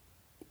like,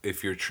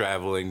 if you're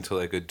traveling to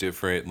like a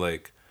different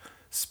like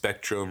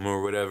spectrum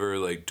or whatever,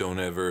 like don't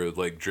ever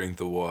like drink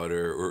the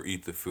water or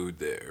eat the food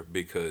there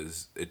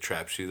because it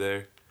traps you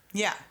there.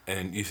 Yeah.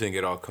 And you think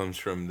it all comes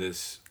from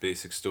this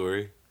basic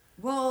story?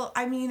 Well,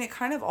 I mean, it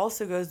kind of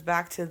also goes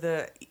back to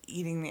the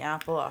eating the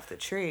apple off the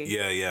tree.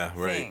 Yeah,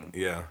 right. thing.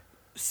 Yeah.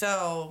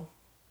 So,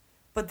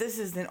 but this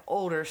is an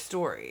older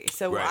story.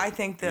 So Right. I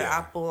think the Yeah.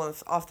 apple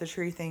off the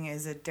tree thing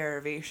is a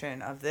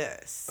derivation of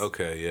this.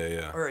 Okay,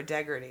 yeah. Or a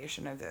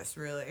degradation of this,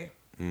 really.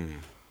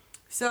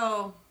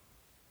 So,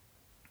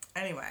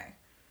 anyway.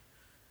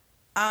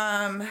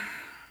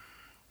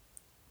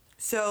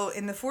 So,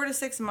 in the 4 to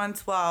 6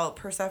 months while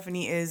Persephone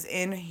is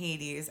in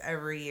Hades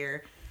every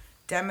year,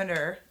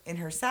 Demeter, in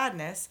her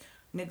sadness,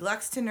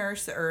 neglects to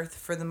nourish the earth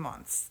for the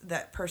months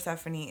that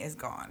Persephone is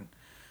gone.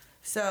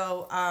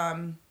 So,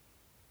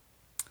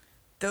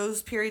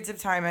 those periods of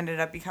time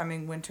ended up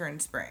becoming winter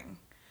and spring.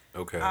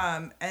 Okay.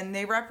 And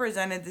they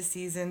represented the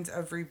seasons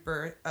of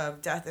rebirth,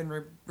 of death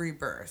and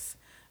rebirth.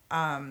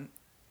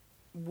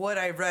 What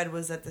I read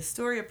was that the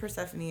story of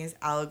Persephone is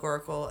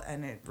allegorical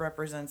and it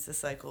represents the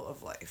cycle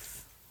of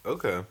life.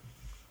 Okay.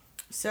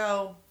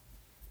 So,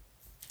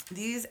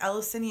 these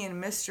Eleusinian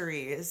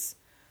mysteries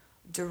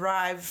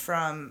derive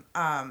from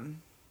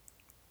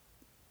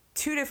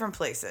two different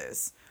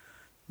places.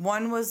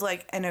 One was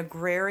like an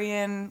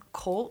agrarian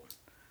cult.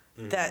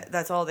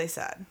 That's all they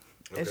said.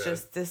 It's Okay.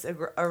 just this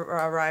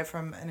arrived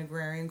from an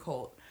agrarian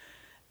cult.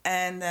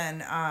 And then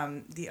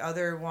the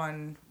other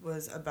one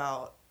was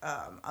about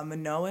a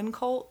Minoan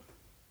cult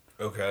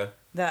Okay.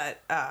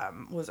 that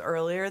was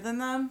earlier than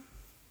them.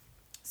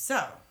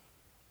 So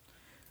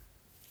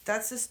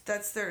that's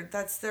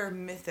their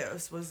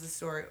mythos, was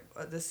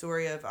the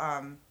story of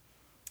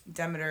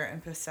Demeter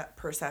and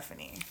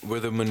Persephone. Were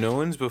the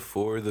Minoans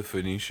before the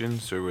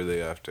Phoenicians or were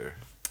they after?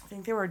 I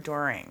think they were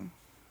during.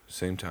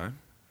 Same time?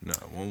 No,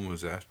 one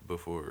was after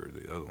before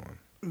the other one.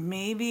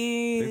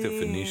 Maybe. I think the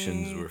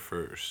Phoenicians were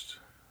first.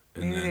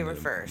 And Maybe then they were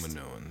the first.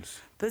 Minoans.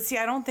 But see,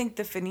 I don't think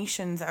the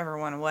Phoenicians ever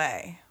went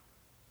away.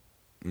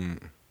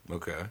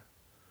 Okay.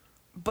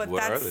 But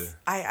What are that's they?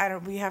 I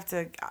don't. I have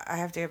to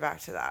get back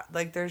to that.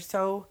 Like, there's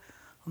so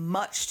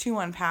much to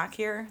unpack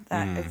here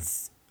that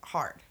it's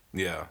hard.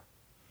 Yeah.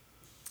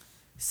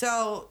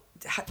 So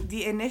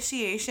the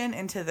initiation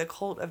into the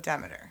cult of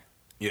Demeter.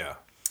 Yeah.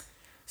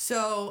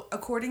 So,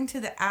 according to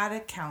the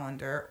Attic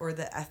calendar, or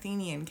the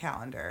Athenian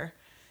calendar,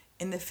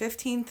 in the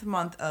 15th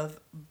month of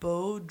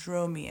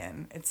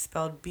Boedromion, it's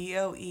spelled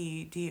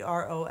Boedromian,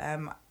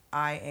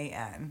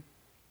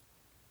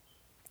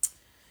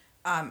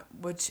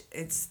 which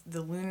it's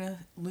the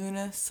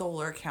Luna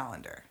solar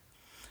calendar.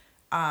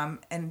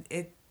 And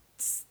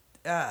it's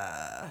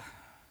the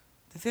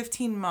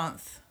 15th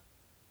month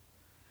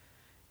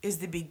is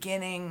the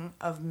beginning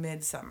of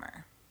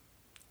midsummer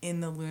in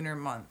the lunar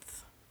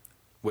month.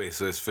 Wait,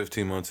 so it's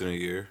 15 months in a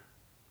year?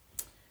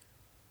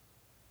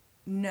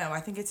 No, I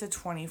think it's a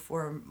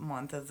 24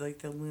 month of like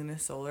the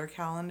lunisolar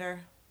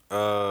calendar.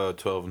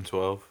 12 and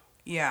 12?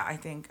 Yeah, I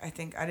think I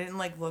didn't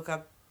like look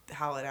up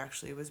how it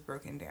actually was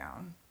broken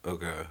down.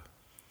 Okay.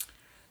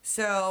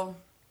 So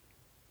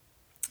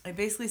it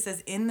basically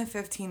says in the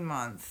 15th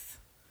month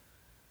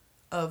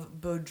of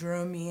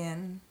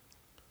Boedromion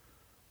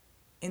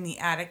in the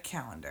Attic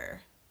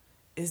calendar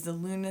is the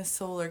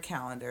lunisolar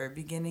calendar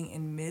beginning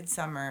in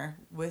midsummer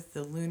with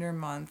the lunar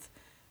month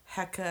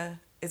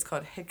it's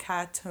called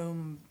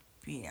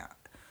Hecatombaion.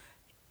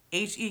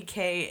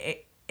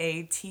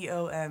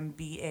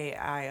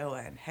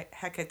 Hekatombaion.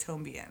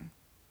 Hecatombaion.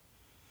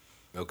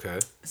 Okay.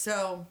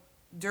 So,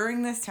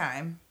 during this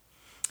time,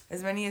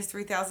 as many as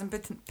 3,000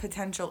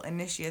 potential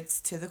initiates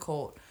to the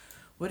cult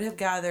would have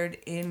gathered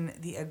in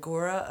the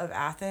Agora of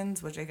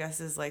Athens, which I guess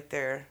is like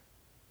their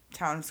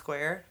town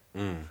square,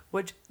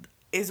 which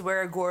is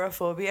where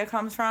agoraphobia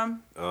comes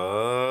from.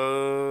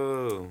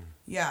 Oh.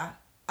 Yeah.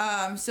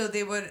 So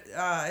they would,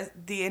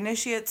 the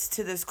initiates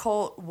to this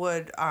cult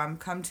would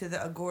come to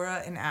the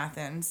Agora in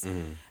Athens.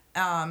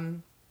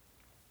 And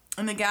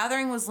the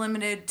gathering was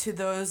limited to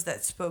those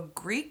that spoke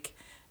Greek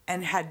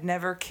and had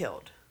never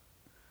killed.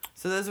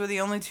 So those were the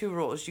only two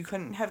rules. You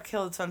couldn't have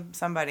killed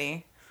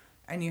somebody,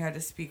 and you had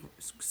to speak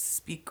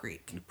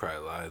Greek. You'd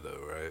probably lie,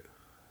 though, right?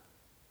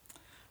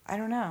 I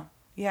don't know.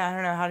 Yeah, I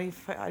don't know. How do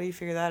you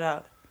figure that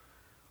out?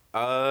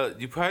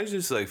 You probably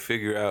just like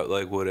figure out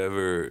like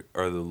whatever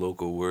are the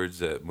local words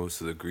that most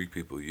of the Greek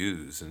people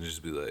use, and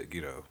just be like,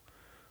 you know,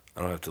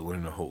 I don't have to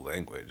learn the whole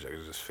language. I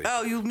can just fake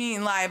Oh, it. you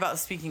mean lie about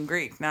speaking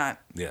Greek, not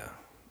Yeah.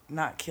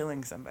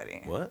 killing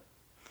somebody? What?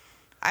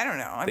 I don't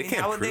know. I They mean,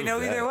 can't how would they prove know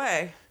that. either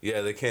way?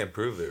 Yeah, they can't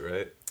prove it,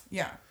 right?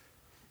 Yeah.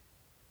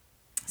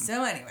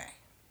 So anyway.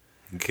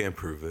 You can't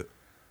prove it.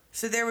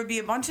 So there would be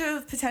a bunch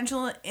of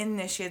potential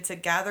initiates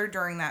that gathered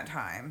during that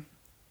time.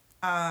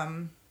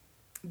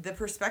 The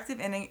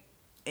prospective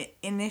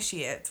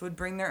initiates would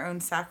bring their own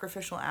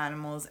sacrificial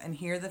animals and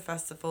hear the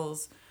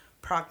festival's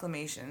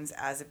proclamations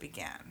as it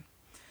began.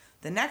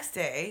 The next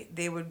day,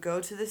 they would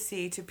go to the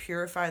sea to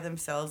purify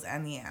themselves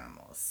and the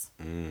animals.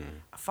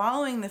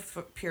 Following the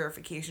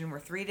purification were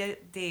 3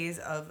 days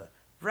of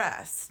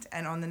rest.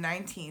 And on the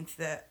 19th,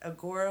 the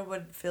agora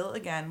would fill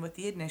again with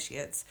the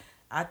initiates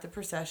at the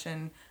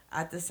procession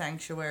at the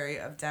sanctuary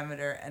of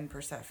Demeter and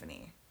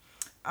Persephone.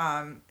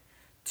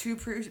 Two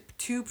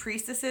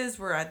priestesses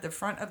were at the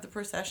front of the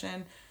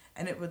procession,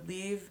 and it would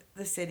leave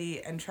the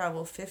city and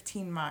travel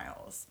 15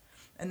 miles.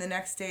 And the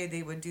next day,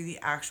 they would do the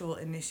actual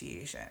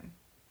initiation.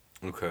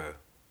 Okay.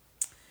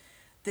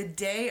 The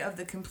day of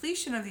the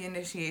completion of the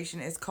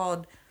initiation is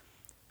called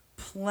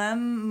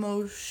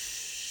Plemoshoe.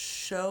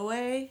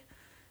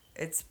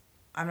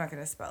 I'm not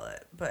going to spell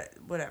it, but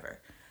whatever.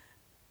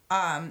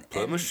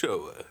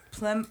 Plemoshoe.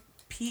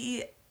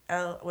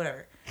 P-E-L,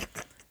 whatever.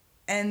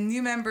 And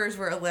new members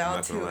were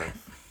allowed to,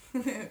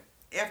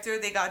 after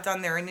they got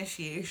done their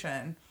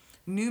initiation,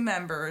 new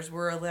members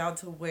were allowed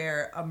to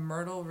wear a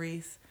myrtle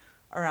wreath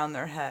around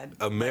their head.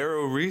 A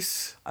marrow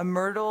wreath? A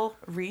myrtle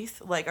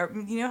wreath. Like,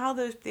 you know how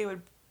they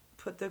would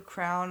put the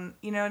crown,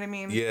 you know what I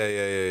mean? Yeah.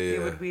 They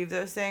would weave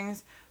those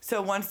things.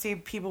 So once the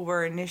people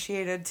were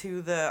initiated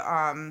to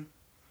the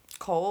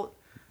cult,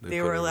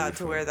 they were allowed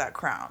to wear that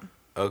crown.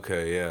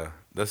 Okay, yeah.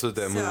 That's what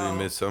that movie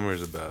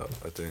Midsummer's about,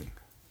 I think.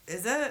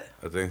 Is it?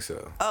 I think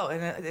so. Oh,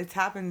 and it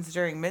happens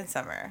during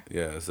Midsummer.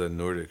 Yeah, it's that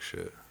Nordic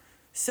shit.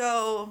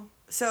 So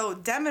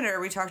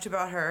Demeter, we talked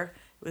about her,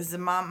 was the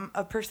mom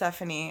of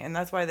Persephone, and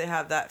that's why they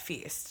have that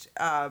feast.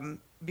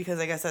 Because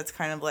I guess that's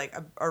kind of like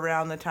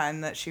around the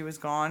time that she was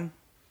gone.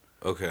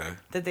 Okay.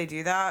 That they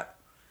do that.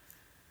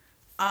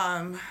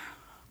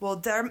 Well,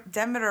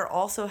 Demeter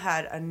also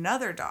had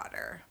another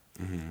daughter,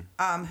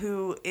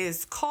 who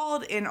is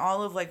called in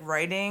all of like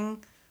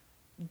writing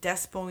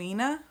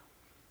Despacito.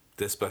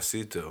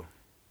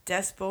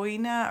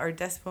 Despoina or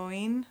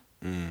Despoine.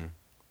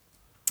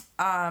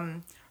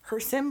 Her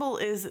symbol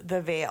is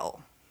the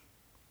veil.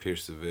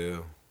 Pierce the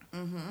veil.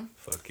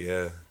 Fuck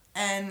yeah.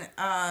 And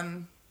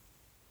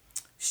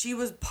she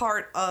was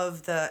part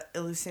of the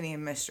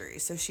Eleusinian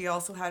mysteries. So she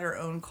also had her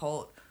own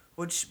cult,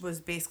 which was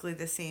basically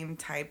the same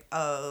type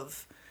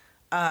of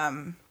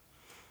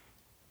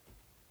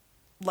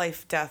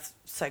life-death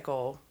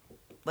cycle,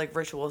 like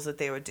rituals that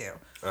they would do.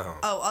 Uh-huh.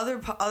 Oh,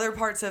 other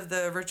parts of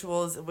the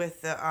rituals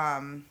with the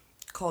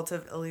cult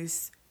of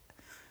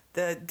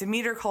the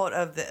Demeter cult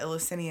of the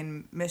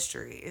Eleusinian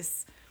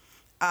mysteries.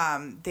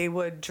 They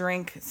would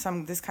drink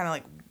this kind of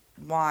like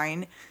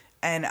wine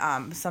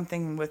and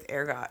something with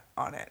ergot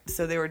on it.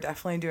 So they were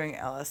definitely doing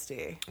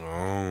LSD.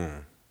 Oh.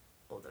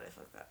 Oh, did I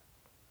fuck that?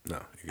 No,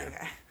 you're good.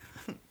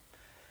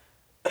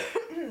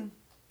 Okay.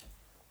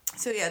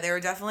 So yeah, they were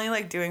definitely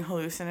like doing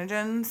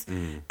hallucinogens,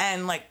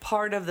 and like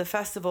part of the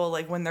festival,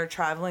 like when they're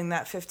traveling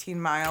that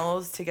 15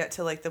 miles to get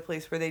to like the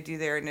place where they do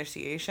their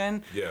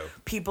initiation,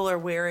 people are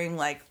wearing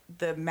like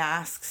the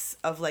masks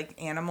of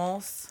like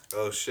animals.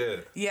 Oh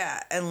shit.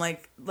 Yeah, and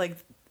like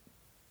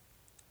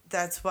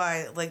that's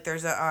why like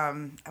there's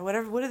a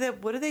what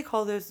do they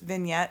call those,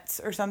 vignettes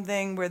or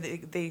something, where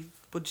they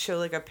would show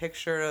like a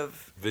picture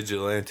of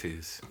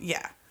vigilantes.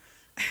 Yeah.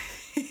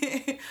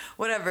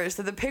 Whatever.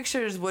 So the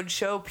pictures would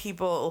show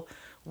people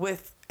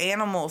with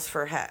animals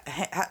for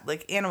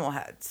like animal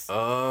heads.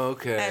 Oh,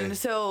 okay. And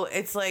so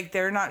it's like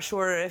they're not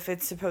sure if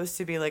it's supposed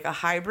to be like a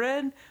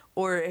hybrid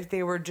or if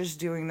they were just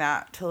doing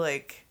that to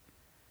like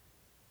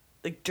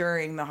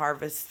during the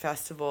harvest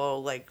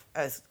festival, like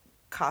as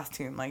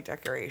costume like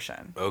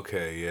decoration.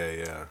 Okay,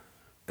 yeah.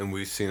 And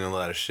we've seen a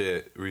lot of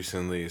shit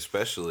recently,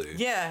 especially.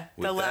 Yeah,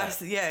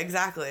 yeah,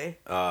 exactly.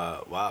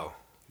 Wow.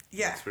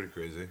 Yeah. That's pretty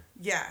crazy.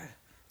 Yeah.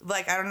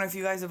 Like, I don't know if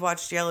you guys have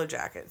watched Yellow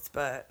Jackets,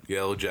 but...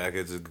 Yellow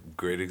Jackets is a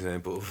great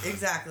example.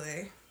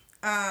 Exactly.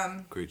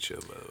 Great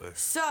show, by the way.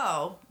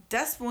 So,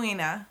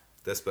 Despacito.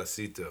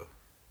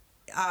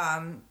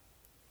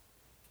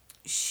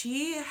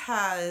 She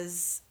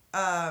has,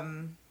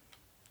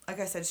 like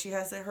I said,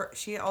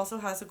 she also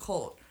has a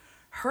cult.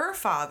 Her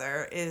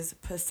father is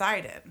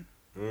Poseidon.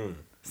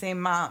 Same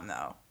mom,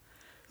 though.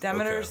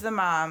 Demeter's the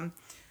mom.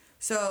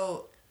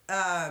 So,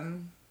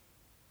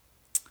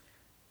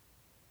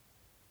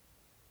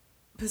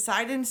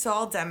 Poseidon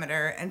saw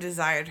Demeter and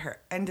desired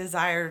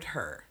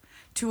her.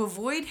 To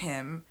avoid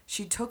him,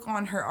 she took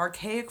on her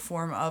archaic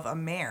form of a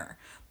mare,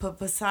 but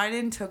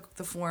Poseidon took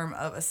the form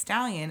of a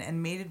stallion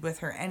and mated with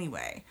her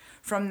anyway.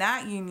 From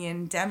that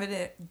union,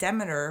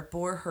 Demeter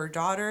bore her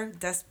daughter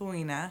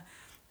Despacito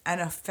and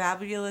a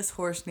fabulous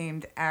horse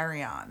named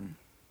Arion.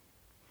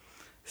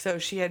 So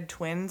she had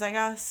twins, I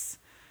guess.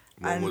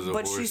 One was a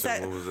horse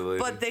and one was a lady.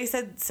 But they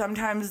said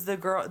sometimes the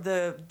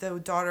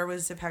daughter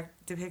was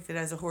depicted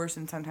as a horse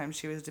and sometimes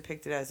she was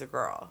depicted as a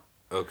girl.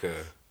 Okay.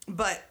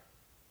 But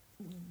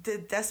the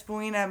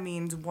Despacito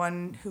means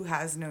one who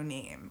has no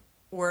name,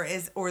 or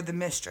the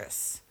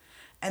mistress,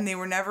 and they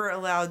were never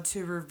allowed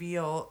to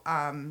reveal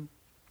the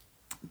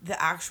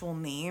actual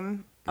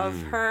name of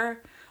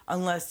her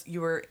unless you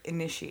were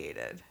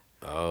initiated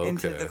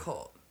into the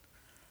cult.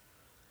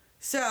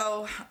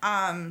 So,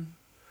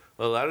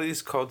 a lot of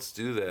these cults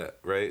do that,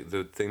 right?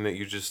 The thing that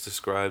you just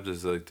described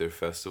is like their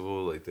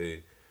festival, like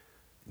they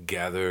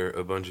gather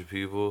a bunch of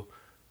people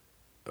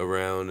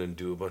around and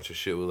do a bunch of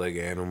shit with like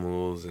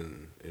animals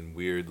and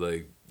weird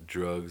like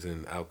drugs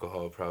and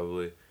alcohol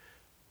probably.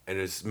 And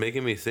it's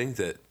making me think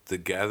that the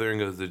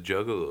gathering of the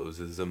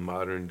Juggalos is a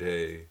modern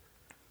day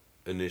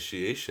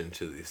initiation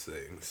to these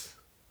things.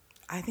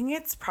 I think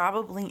it's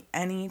probably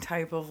any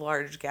type of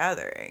large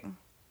gathering.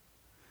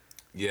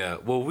 Yeah,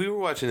 well, we were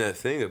watching that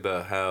thing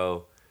about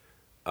how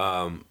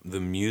the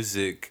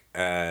music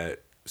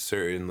at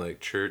certain like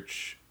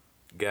church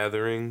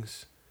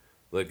gatherings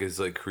like is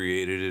like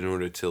created in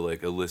order to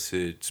like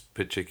elicit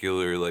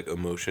particular like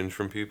emotions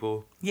from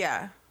people.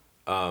 Yeah.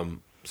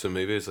 So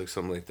maybe it's like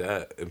something like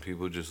that, and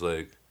people just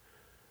like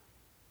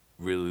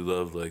really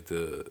love like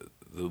the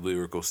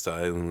lyrical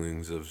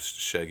stylings of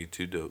Shaggy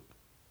 2 Dope.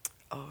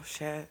 Oh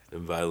shit.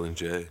 And Violent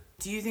J.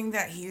 Do you think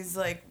that he's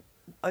like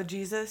a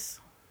Jesus?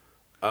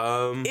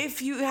 Um,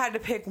 If you had to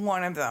pick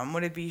one of them,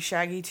 would it be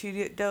Shaggy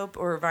 2 Dope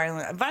or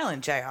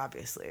Violent J?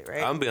 Obviously,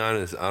 right? I'll be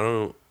honest. I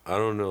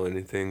don't know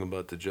anything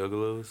about the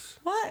Juggalos.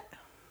 What?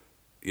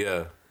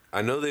 Yeah,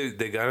 I know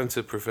they got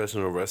into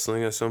professional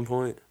wrestling at some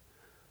point.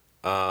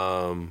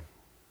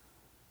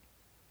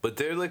 But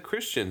they're like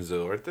Christians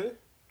though, aren't they?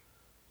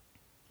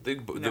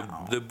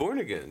 No. They're born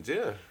again.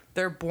 Yeah.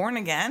 They're born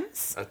again?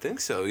 I think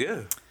so.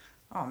 Yeah.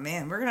 Oh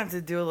man, we're gonna have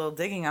to do a little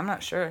digging. I'm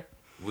not sure.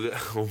 We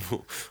got,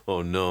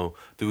 oh no!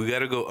 Do we got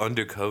to go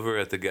undercover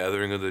at the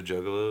gathering of the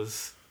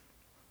Juggalos?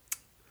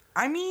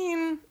 I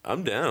mean,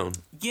 I'm down.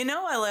 you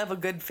know, I love a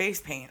good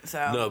face paint.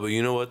 So No, but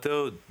you know what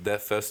though?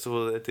 That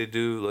festival that they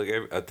do,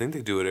 like I think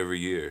they do it every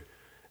year,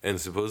 and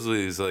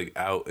supposedly it's like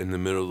out in the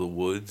middle of the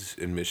woods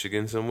in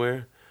Michigan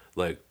somewhere,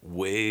 like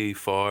way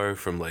far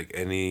from like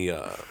any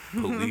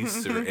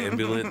police or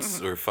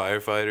ambulance or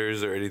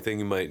firefighters or anything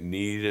you might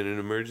need in an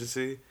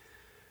emergency,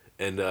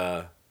 and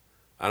I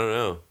don't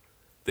know.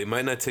 They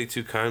might not take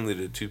too kindly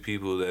to two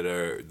people that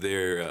are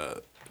there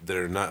that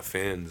are not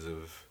fans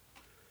of.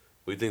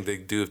 What do you think they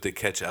do if they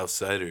catch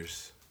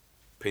outsiders?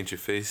 Paint your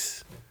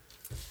face?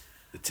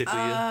 They tickle you?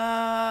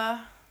 I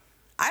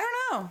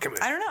don't know. Come here.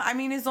 I don't know. I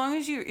mean, as long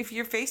as if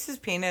your face is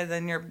painted,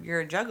 then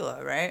you're a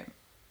juggalo, right?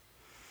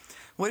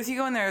 What if you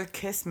go in there with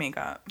kiss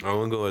makeup? I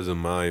want to go as a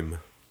mime.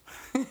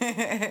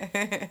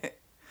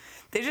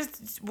 They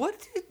just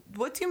what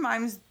do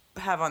mimes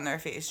have on their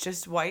face?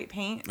 Just white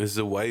paint? It's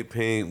the white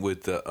paint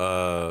with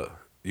the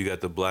you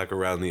got the black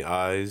around the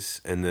eyes,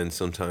 and then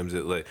sometimes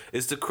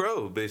it's the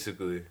crow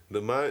basically.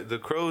 The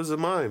crow is a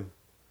mime.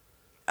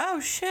 Oh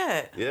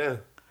shit. Yeah.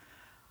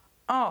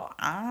 Oh,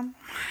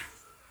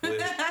 Wait,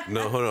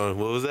 no, hold on.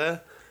 What was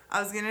that?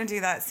 I was gonna do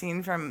that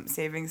scene from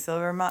Saving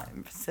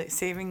Silverman.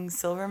 Saving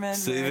Silverman.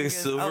 Saving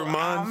Silverman? Oh,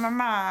 I'm a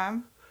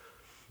mom.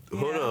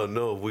 Hold on,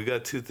 no, we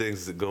got two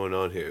things going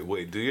on here.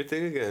 Wait, do your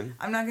thing again.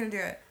 I'm not gonna do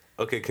it.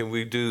 Okay, can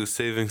we do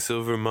Saving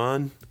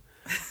Silverman?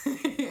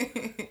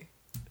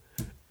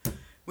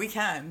 We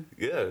can.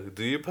 Yeah,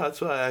 do your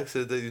patois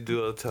accent that you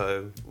do all the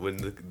time when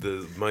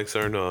the mics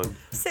aren't on.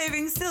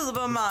 Saving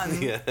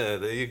Silverman. Yeah,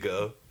 there you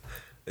go.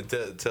 And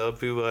tell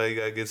people how you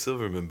gotta get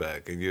Silverman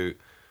back, and you're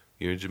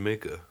in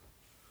Jamaica.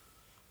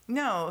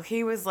 No,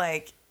 he was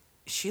like,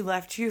 she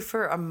left you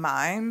for a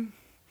mime.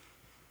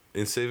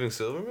 In Saving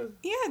Silverman?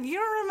 Yeah, you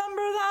don't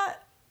remember that?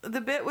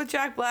 The bit with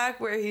Jack Black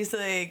where he's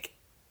like,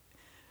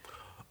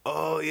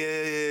 Oh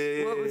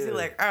yeah. what was he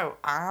like? Oh,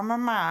 I'm a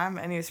mime,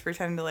 and he was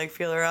pretending to like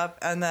feel her up,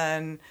 and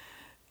then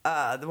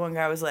the one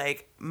guy was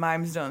like,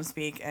 mimes don't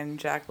speak, and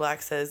Jack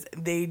Black says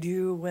they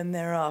do when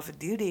they're off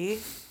duty.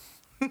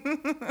 I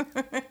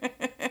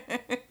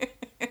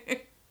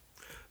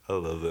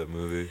love that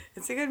movie.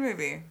 It's a good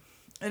movie.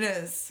 It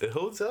is. It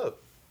holds up.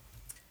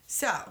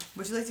 So,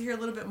 would you like to hear a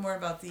little bit more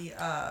about the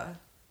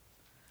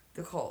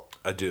cult?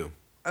 I do.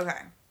 Okay.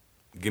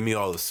 Give me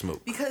all the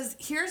smoke. Because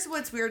here's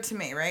what's weird to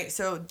me, right?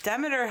 So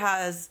Demeter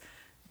has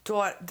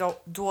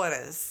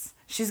daughters.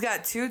 She's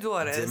got two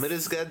daughters.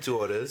 Demeter's got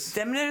daughters.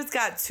 Demeter's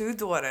got two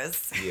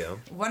daughters. Yeah.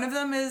 One of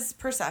them is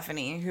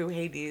Persephone, who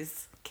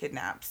Hades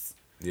kidnaps.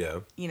 Yeah.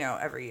 You know,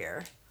 every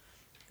year.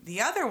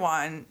 The other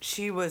one,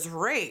 she was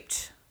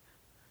raped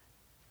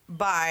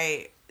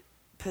by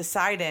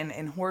Poseidon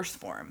in horse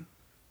form.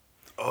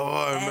 Oh,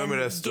 I remember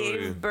that story.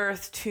 Gave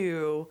birth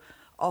to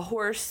a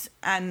horse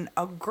and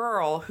a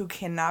girl who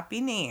cannot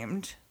be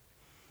named.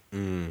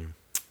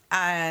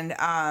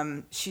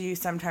 And she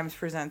sometimes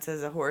presents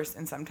as a horse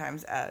and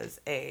sometimes as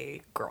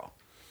a girl.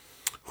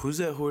 Who's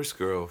that horse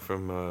girl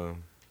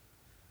from?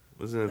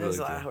 Wasn't it There's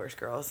like a lot of horse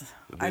girls.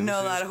 The I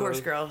know a lot Babysitter's of horse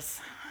Club? girls.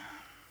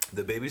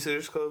 The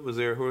Babysitter's Club? Was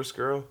there a horse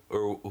girl,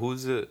 or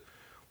who's it?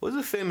 What's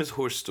a famous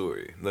horse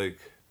story? Like,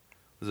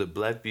 was it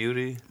Black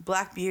Beauty?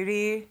 Black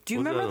Beauty. Do you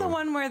What's remember that the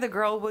one? one where the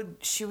girl was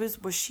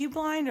she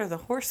blind or the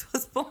horse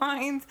was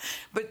blind?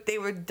 But they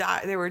were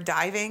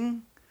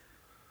diving.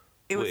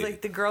 It was Wait.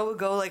 like the girl would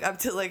go like up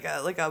to like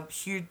a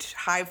huge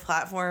high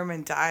platform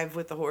and dive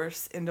with the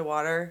horse into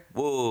water.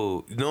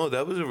 Whoa, no,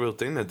 that was a real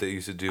thing that they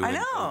used to do. I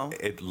know.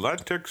 In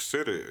Atlantic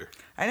City.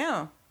 I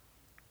know.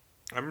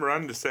 I'm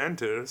Ron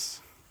DeSantis.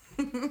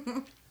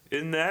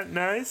 Isn't that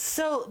nice?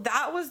 So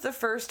that was the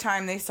first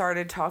time they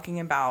started talking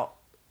about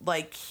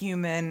like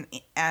human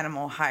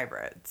animal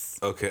hybrids.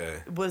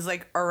 Okay. Was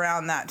like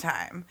around that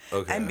time.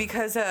 Okay. And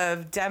because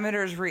of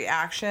Demeter's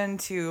reaction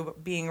to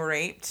being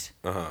raped,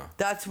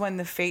 that's when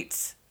the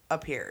Fates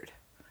appeared.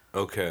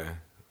 Okay.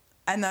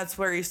 And that's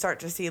where you start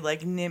to see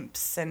like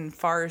nymphs and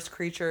forest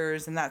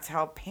creatures, and that's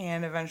how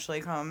Pan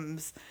eventually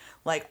comes.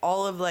 Like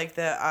all of like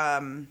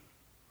the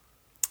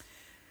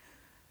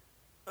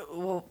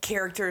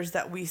characters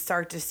that we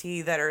start to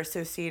see that are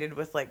associated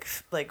with like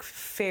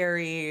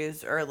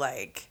fairies or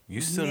like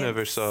You still nymphs.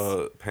 never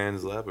saw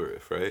Pan's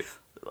Labyrinth, right?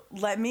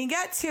 Let me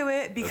get to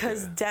it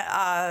because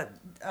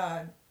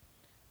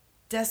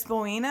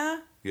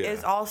Despacito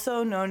is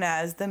also known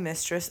as the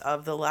mistress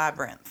of the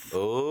labyrinth.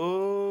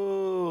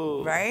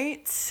 Oh.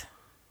 Right?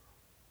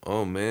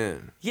 Oh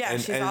man. Yeah,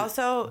 she's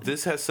also.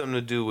 This has something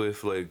to do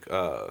with like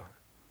what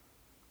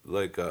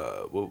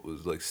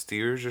was like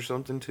steers or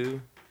something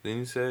too? Didn't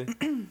you say?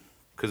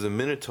 Because the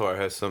Minotaur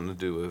has something to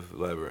do with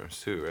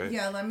labyrinths too, right?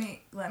 Yeah, let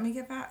me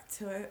get back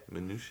to it.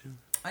 Minutia.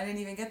 I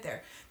didn't even get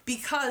there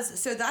because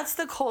so that's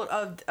the cult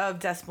of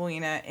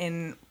Despacito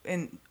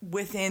in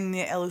within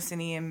the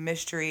Eleusinian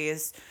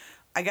mysteries.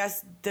 I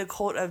guess the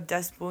cult of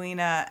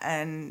Despacito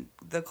and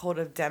the cult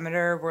of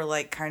Demeter were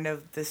like kind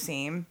of the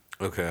same.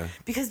 Okay.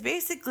 Because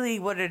basically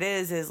what it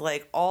is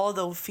like all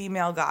the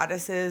female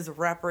goddesses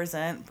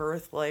represent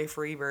birth, life,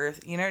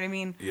 rebirth. You know what I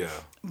mean? Yeah.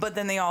 But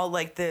then they all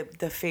like the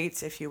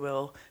fates, if you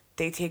will.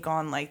 They take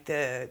on like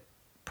the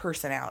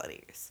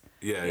personalities.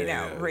 Yeah. You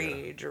know,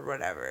 rage or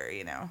whatever.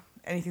 You know,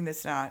 anything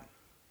that's not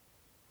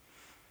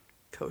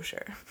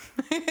kosher.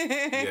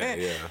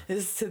 Yeah.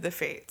 Is to the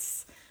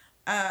fates.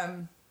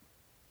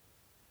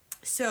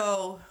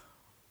 So,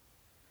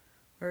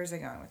 where is I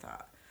going with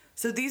that?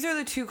 So these are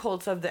the two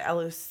cults of the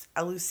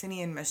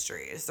Eleusinian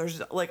mysteries.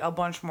 There's like a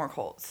bunch more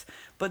cults,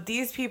 but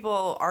these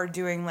people are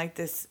doing like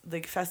this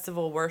like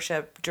festival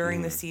worship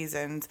during the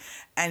seasons,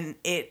 and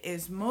it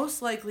is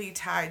most likely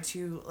tied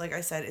to, like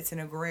I said, it's an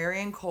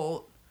agrarian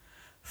cult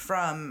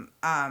from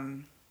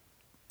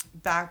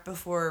back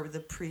before the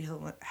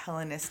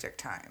pre-Hellenistic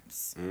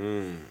times.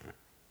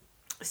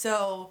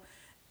 So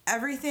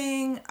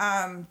everything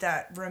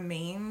that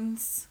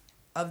remains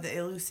of the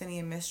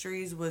Eleusinian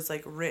mysteries was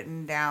like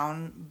written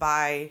down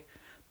by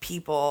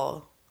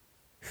people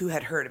who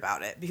had heard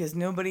about it, because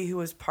nobody who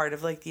was part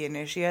of like the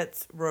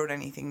initiates wrote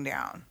anything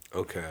down.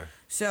 Okay.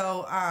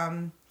 So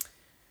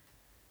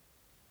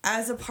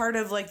as a part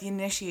of like the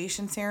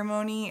initiation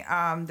ceremony,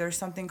 there's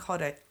something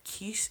called a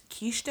kiste,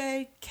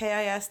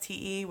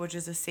 Kiste, which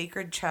is a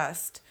sacred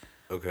chest.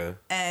 Okay.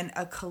 And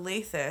a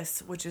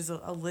calathus, which is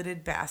a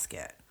lidded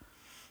basket.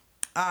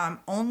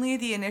 Only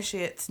the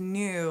initiates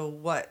knew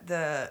what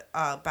the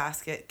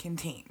basket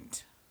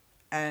contained.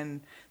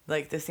 And,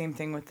 like, the same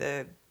thing with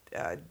the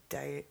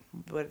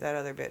what that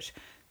other bitch.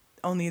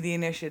 Only the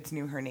initiates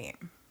knew her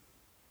name.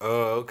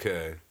 Oh,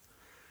 okay.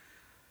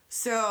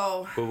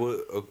 So... But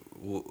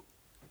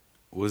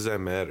what does that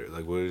matter?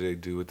 Like, what did they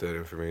do with that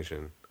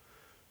information?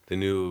 They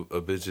knew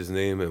a bitch's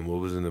name and what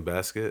was in the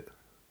basket?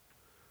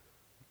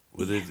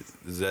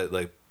 Is that,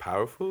 like,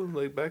 powerful,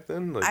 like, back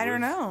then? Like, I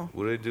don't know.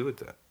 What did they do with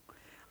that?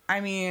 I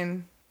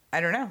mean,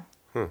 I don't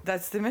know.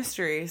 That's the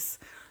mysteries.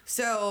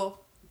 So,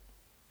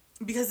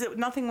 because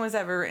nothing was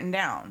ever written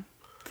down.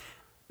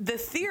 The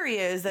theory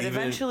is that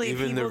eventually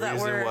people that were... Even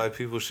the reason why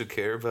people should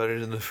care about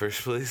it in the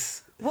first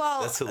place?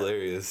 Well... That's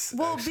hilarious,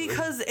 Well, actually.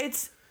 because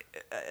it's...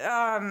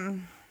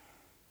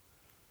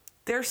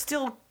 There's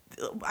still...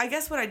 I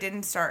guess what I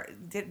didn't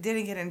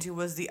get into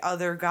was the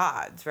other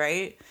gods,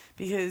 right?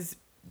 Because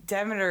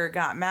Demeter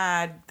got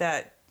mad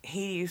that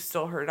Hades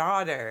stole her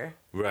daughter.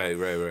 Right.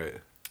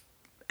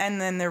 And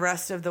then the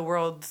rest of the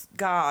world's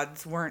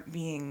gods weren't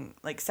being,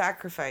 like,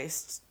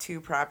 sacrificed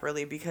to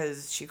properly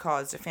because she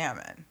caused a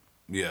famine.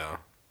 Yeah.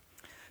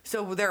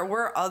 So there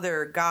were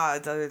other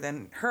gods other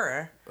than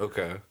her.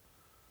 Okay.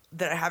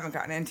 That I haven't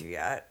gotten into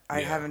yet.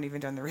 I haven't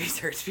even done the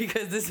research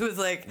because this was,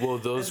 like... Well,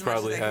 those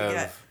probably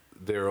have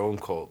their own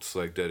cults,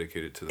 like,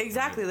 dedicated to them.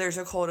 Exactly. There's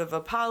a cult of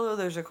Apollo.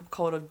 There's a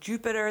cult of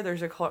Jupiter.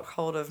 There's a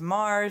cult of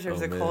Mars.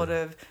 There's cult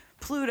of...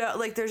 Pluto,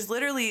 like there's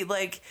literally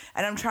like,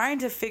 and I'm trying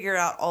to figure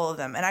out all of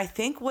them. And I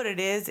think what it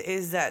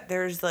is that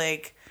there's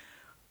like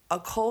a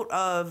cult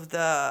of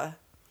the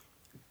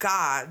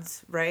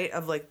gods, right?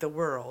 Of like the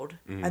world.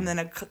 Mm-hmm. And then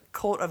a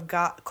cult of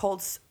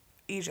cults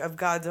each of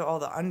gods of all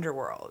the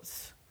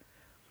underworlds.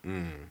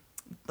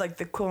 Like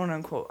the quote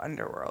unquote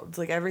underworlds.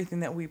 Like everything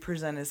that we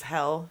present as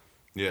hell.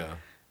 Yeah.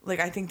 Like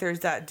I think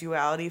there's that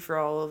duality for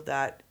all of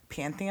that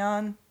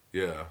pantheon.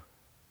 Yeah.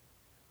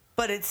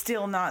 But it's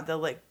still not the,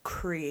 like,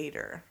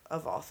 creator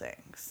of all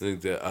things. I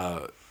think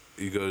that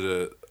you go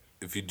to...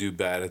 If you do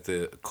bad at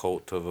the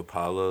cult of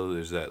Apollo,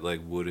 there's that, like,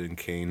 wooden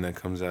cane that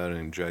comes out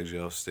and drags you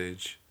off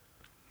stage.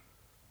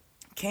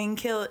 Cain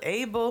killed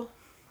Abel.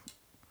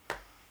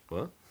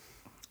 What?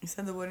 You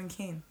said the wooden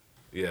cane.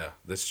 Yeah,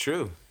 that's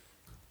true.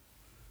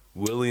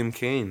 William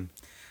Cain.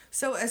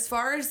 So, as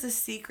far as the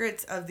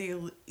secrets of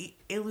the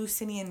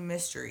Eleusinian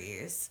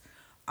mysteries,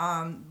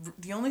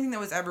 the only thing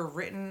that was ever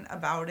written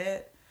about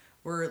it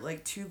were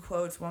like two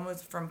quotes. One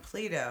was from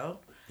Plato,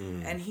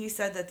 And he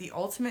said that the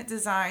ultimate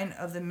design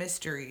of the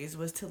mysteries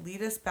was to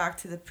lead us back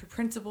to the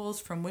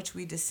principles from which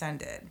we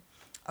descended.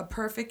 A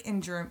perfect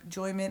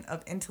enjoyment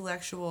of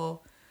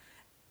intellectual,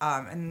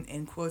 and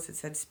in quotes it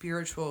said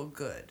spiritual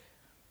good.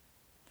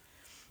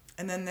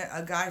 And then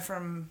a guy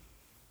from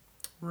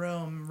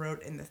Rome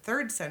wrote in the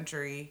 3rd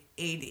century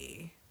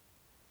AD.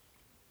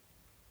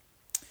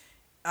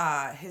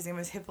 His name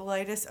was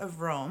Hippolytus of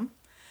Rome.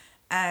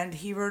 And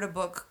he wrote a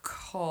book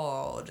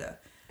called...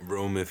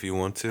 Rome if you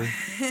want to.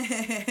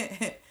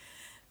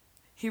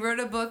 He wrote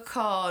a book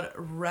called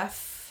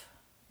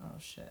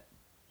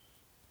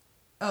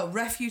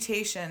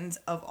Refutations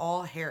of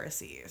All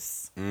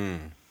Heresies.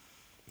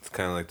 It's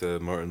kind of like the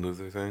Martin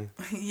Luther thing.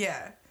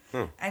 Yeah.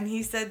 And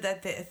he said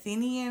that the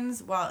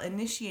Athenians, while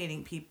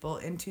initiating people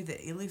into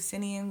the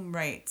Eleusinian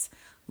rites,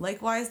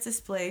 likewise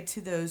displayed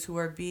to those who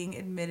are being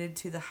admitted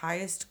to the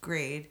highest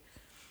grade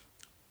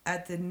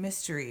at the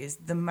mysteries,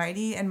 the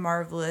mighty and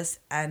marvelous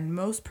and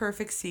most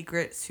perfect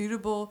secret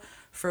suitable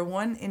for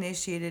one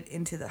initiated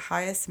into the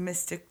highest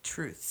mystic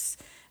truths,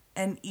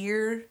 an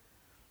ear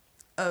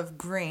of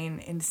grain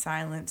in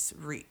silence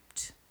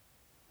reaped.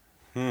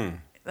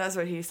 That's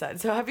what he said.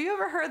 So have you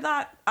ever heard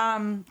that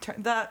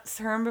that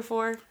term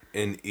before?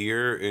 An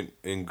ear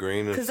in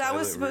grain of silence. Because that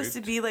was supposed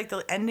to be like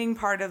the ending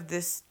part of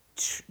this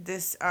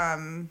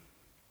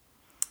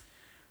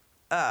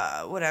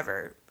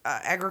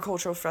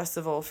agricultural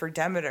festival for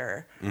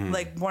Demeter.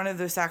 Like one of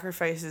the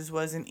sacrifices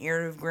was an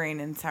ear of grain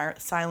and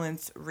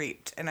silence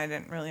reaped, and I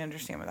didn't really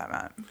understand what that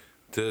meant.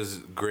 Does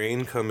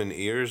grain come in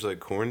ears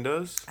like corn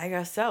does? I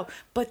guess so.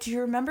 But do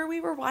you remember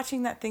we were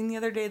watching that thing the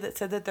other day that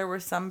said that there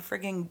was some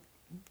frigging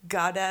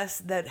goddess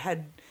that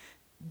had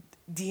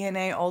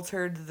DNA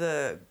altered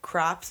the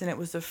crops, and it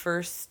was the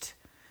first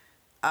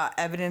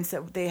evidence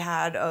that they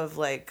had of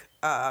like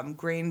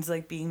grains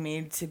like being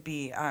made to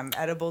be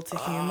edible to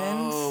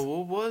humans. Oh,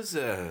 what was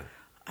that?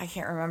 I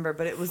can't remember,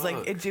 but it was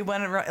like it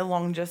went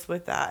along just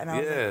with that, and I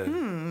was like,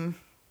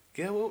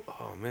 Yeah, well,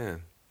 oh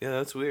man. Yeah,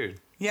 that's weird.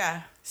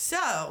 Yeah.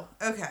 So,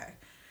 okay.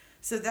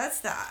 So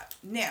that's that.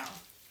 Now,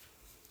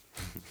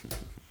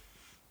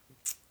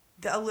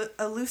 the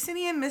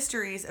Eleusinian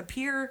mysteries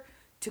appear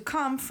to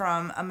come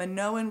from a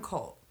Minoan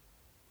cult.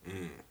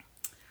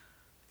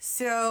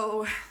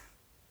 So,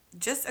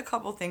 just a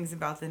couple things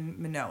about the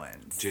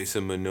Minoans.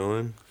 Jason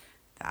Minoan?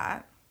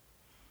 That.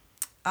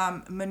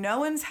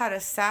 Minoans had a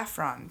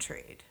saffron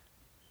trade.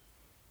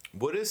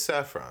 What is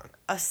saffron?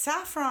 A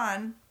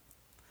saffron,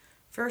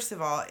 first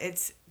of all,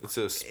 it's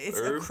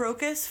herb? a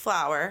crocus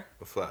flower.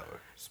 A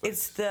flower. Spice.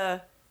 It's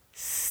the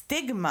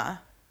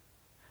stigma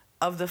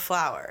of the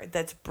flower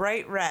that's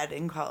bright red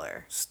in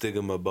color.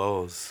 Stigma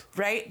balls.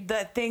 Right?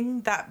 That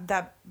thing,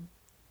 that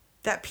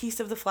piece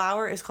of the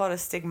flower is called a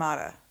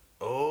stigmata.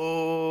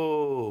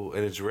 Oh,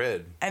 and it's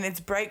red. And it's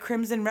bright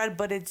crimson red,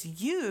 but it's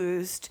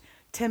used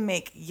to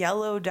make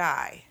yellow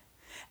dye.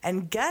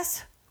 And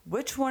guess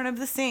which one of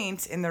the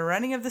saints in the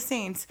running of the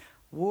saints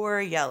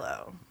wore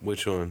yellow?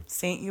 Which one?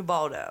 Saint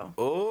Ubaldo.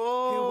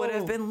 Oh. Who would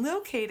have been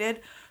located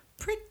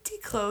pretty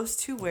close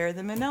to where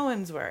the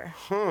Minoans were.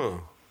 Huh.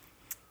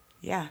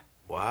 Yeah.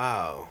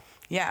 Wow.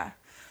 Yeah.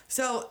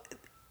 So.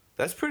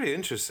 That's pretty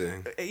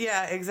interesting.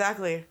 Yeah,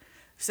 exactly.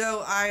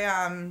 So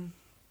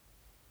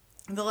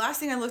the last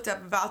thing I looked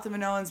up about the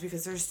Minoans,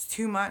 because there's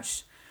too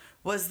much,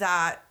 was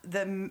that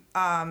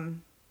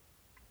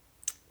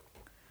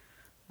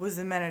was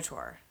the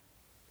Minotaur.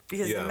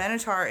 Because the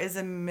Minotaur is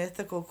a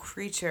mythical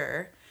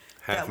creature.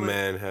 Half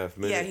man, half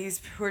myth. Yeah,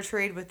 he's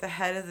portrayed with the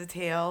head of the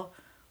tail.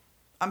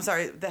 I'm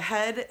sorry, the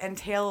head and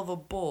tail of a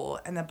bull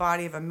and the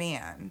body of a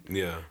man.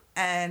 Yeah.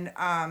 And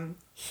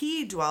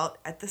he dwelt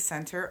at the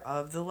center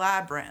of the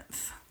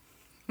labyrinth.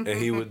 And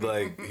he would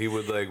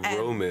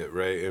roam it,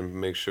 right, and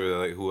make sure that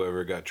like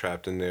whoever got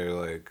trapped in there,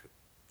 like,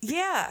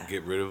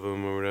 get rid of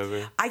them or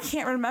whatever. I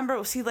can't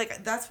remember. See,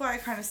 like that's why I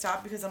kind of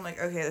stopped, because I'm like,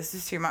 okay, this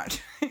is too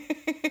much.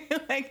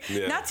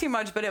 Not too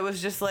much, but it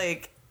was just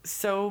like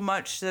so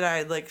much that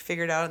I like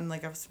figured out in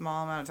like a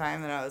small amount of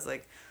time that I was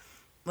like,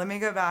 let me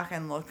go back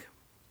and look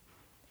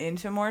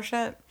into more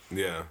shit.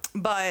 Yeah.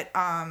 But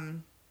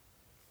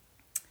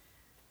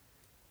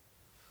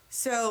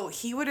so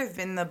he would have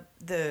been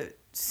the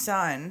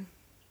son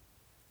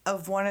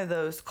of one of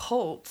those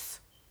cults,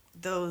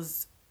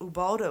 those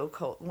Ubaldo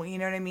cult. Well, you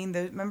know what I mean?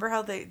 Remember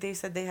how they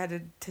said they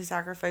had to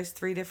sacrifice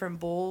 3 different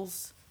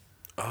bulls?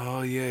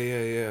 Oh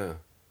yeah.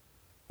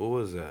 What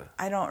was that?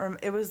 I don't remember.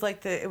 It was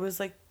like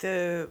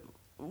the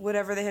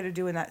whatever they had to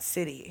do in that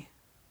city.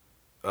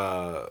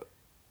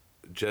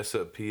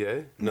 Jessup,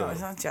 PA? No,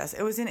 it's not Jess.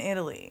 It was in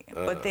Italy,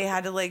 but they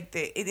had to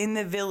in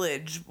the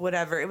village,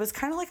 whatever. It was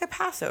kind of like a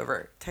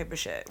Passover type of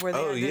shit, where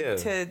they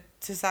had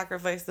to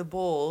sacrifice the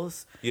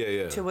bulls.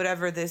 Yeah. To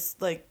whatever this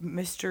like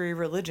mystery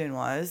religion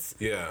was.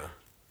 Yeah.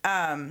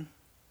 And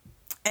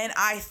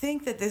I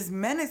think that this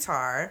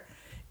Minotaur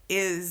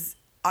is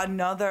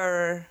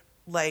another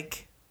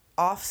like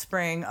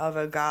offspring of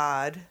a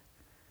god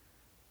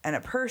and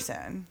a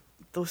person,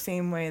 the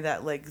same way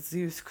that like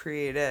Zeus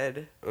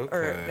created,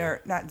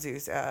 or not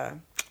Zeus,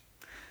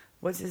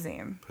 what's his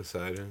name?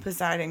 Poseidon.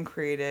 Poseidon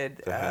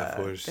created The half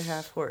horse. The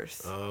half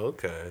horse. Oh,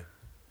 okay.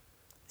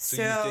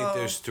 So you think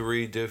there's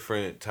 3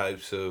 different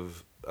types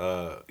of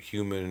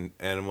human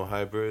animal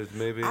hybrids,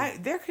 maybe?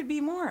 There could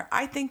be more.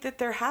 I think that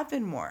there have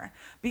been more.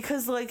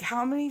 Because, like,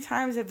 how many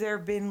times have there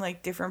been,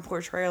 like, different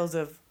portrayals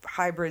of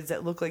hybrids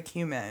that look like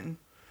human?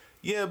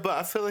 Yeah, but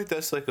I feel like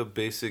that's like a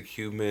basic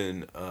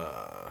human,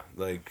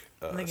 like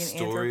an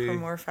story.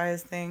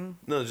 anthropomorphized thing?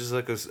 No, just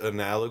like an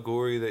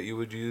allegory that you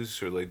would use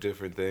for like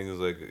different things,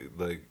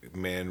 like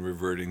man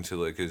reverting to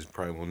like his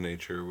primal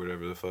nature or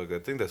whatever the fuck. I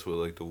think that's what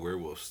like the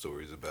werewolf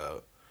story's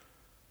about.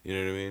 You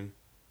know what I mean?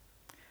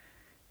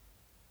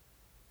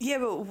 Yeah,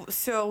 but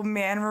so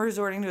man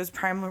resorting to his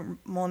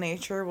primal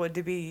nature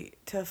would be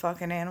to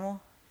fuck an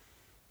animal?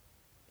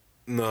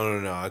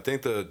 No. I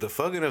think the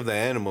fucking of the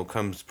animal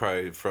comes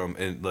probably from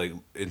like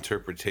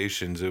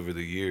interpretations over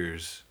the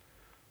years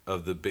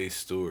of the base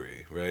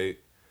story, right?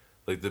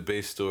 Like the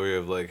base story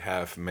of like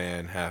half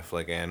man, half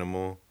like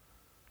animal,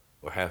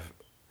 or half.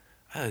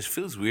 It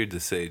feels weird to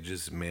say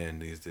just man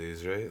these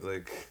days, right?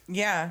 Like,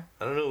 yeah,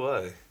 I don't know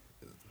why.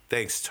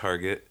 Thanks,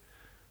 Target.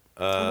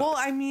 Well,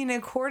 I mean,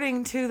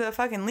 according to the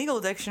fucking legal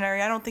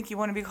dictionary, I don't think you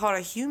want to be called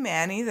a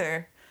human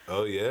either.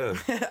 Oh yeah.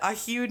 A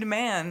hued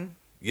man.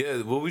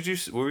 Yeah, what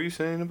were you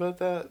saying about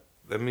that?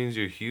 That means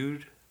you're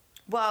hued?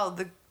 Well,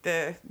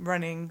 the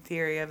running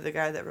theory of the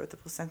guy that wrote the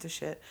placenta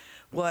shit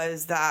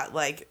was that,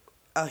 like,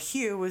 a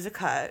hue was a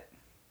cut.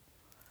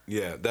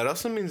 Yeah, that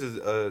also means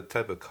a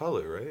type of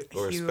color, right?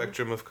 Or hue. A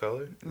spectrum of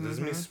color? Does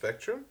it mean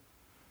spectrum?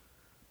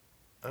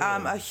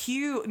 A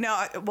hue.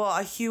 No, well,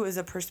 a hue is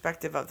a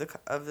perspective of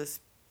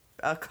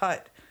a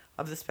cut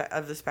of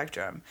the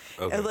spectrum.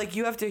 Okay. Like,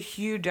 you have to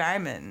hue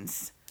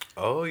diamonds.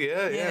 Oh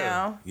yeah, You yeah.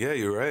 know? Yeah,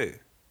 you're right.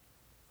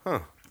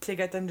 Huh. To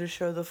get them to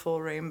show the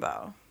full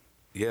rainbow.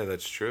 Yeah,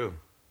 that's true.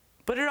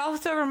 But it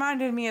also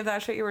reminded me of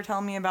that shit you were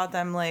telling me about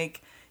them,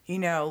 like, you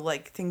know,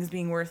 like things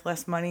being worth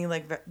less money,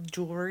 like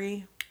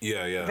jewelry.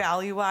 Yeah.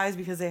 Value-wise,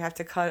 because they have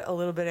to cut a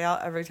little bit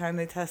out every time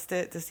they test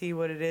it to see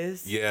what it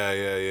is.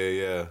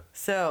 Yeah.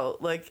 So,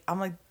 like, I'm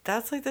like,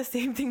 that's like the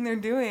same thing they're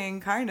doing,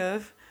 kind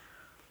of.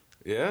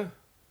 Yeah.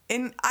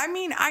 And, I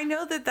mean, I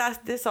know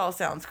that this all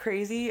sounds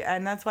crazy,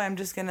 and that's why I'm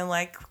just gonna,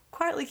 like,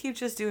 quietly keep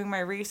just doing my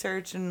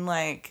research and,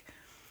 like,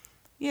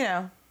 you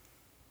know,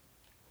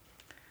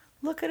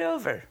 look it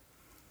over.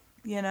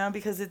 You know,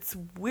 because it's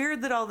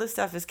weird that all this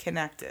stuff is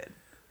connected.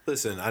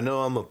 Listen, I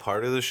know I'm a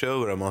part of the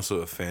show, but I'm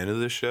also a fan of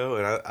the show,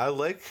 and I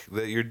like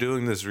that you're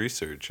doing this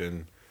research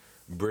and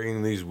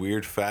bringing these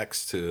weird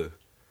facts to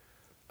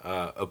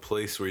a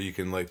place where you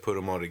can like put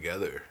them all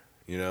together.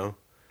 You know?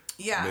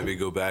 Yeah. Maybe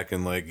go back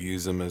and like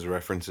use them as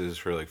references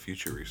for like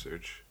future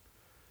research.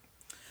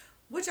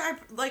 Which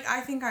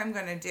I think I'm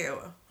gonna do.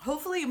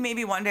 Hopefully,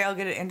 maybe one day I'll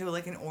get it into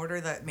like an order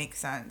that makes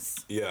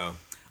sense. Yeah.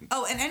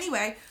 Oh, and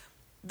anyway,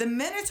 the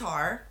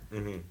Minotaur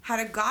had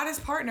a goddess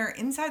partner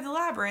inside the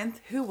labyrinth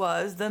who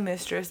was the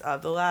mistress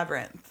of the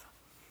labyrinth.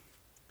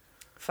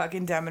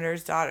 Fucking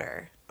Demeter's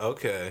daughter.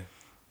 Okay.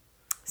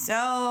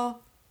 So,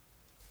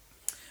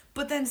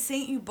 but then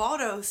Saint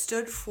Ubaldo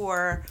stood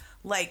for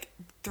like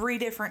 3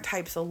 different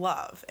types of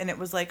love, and it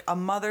was like a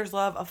mother's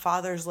love, a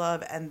father's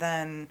love, and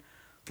then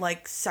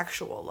like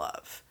sexual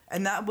love,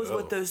 and that was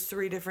what those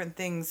 3 different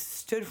things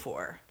stood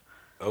for.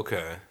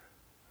 Okay.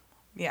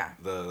 Yeah.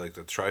 The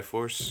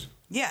Triforce.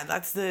 Yeah,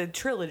 that's the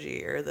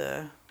trilogy or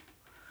the,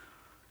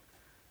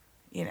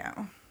 you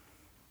know.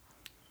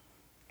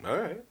 All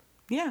right.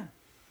 Yeah.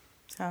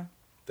 So.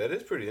 That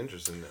is pretty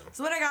interesting, though.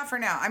 So what I got for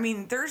now? I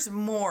mean, there's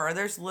more.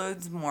 There's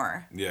loads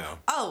more. Yeah.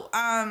 Oh,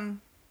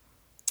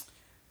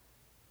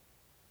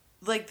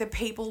 like the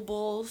papal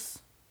bulls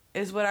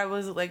is what I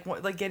was like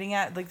getting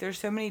at. Like, there's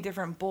so many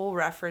different bull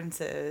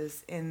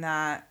references in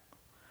that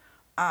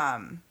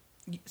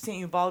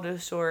Saint Ubaldo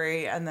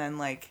story, and then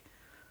like,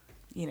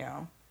 you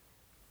know,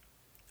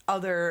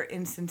 other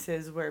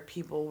instances where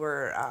people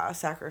were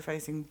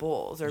sacrificing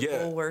bulls or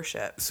bull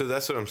worship. So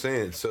that's what I'm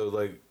saying. So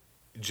like,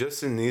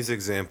 just in these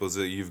examples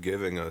that you've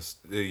given us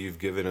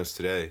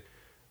today,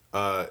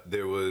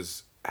 there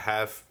was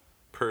half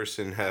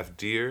person, half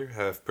deer,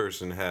 half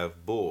person, half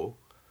bull.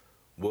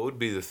 What would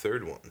be the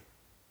third one?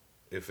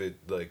 If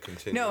it like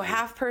continued. No,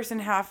 half person,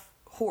 half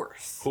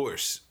horse.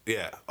 Horse,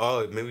 yeah.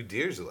 Oh, maybe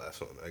deer's the last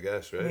one, I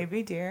guess, right?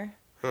 Maybe deer.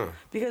 Huh.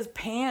 Because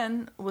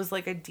Pan was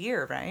like a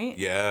deer, right?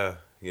 Yeah.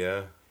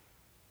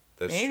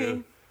 That's Maybe.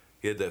 true.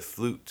 He had that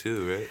flute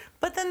too, right?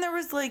 But then there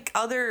was like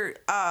other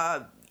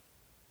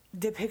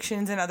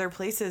depictions in other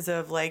places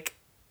of like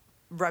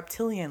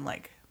reptilian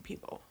like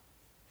people.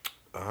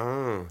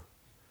 Oh.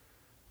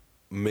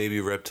 Maybe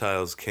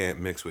reptiles can't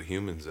mix with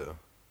humans though.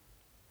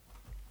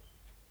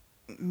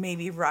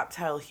 Maybe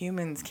reptile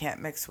humans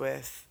can't mix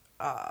with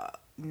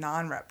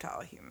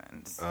non-reptile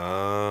humans.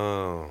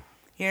 Oh.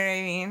 You know what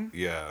I mean?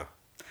 Yeah.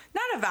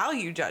 Not a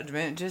value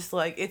judgment, just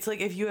like it's like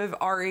if you have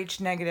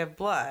Rh negative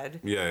blood,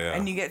 Yeah.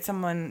 and you get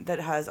someone that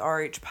has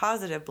Rh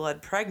positive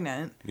blood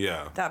pregnant,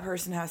 Yeah. that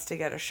person has to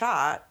get a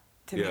shot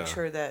to Yeah. make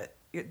sure that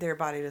their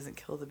body doesn't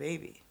kill the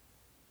baby.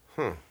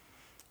 Huh.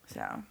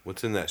 So.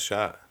 What's in that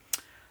shot?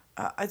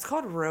 It's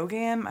called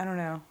Rogam. I don't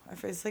know.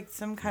 It's like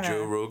some kind of...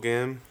 Joe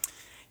Rogan?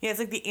 Yeah, it's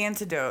like the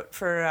antidote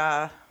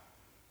for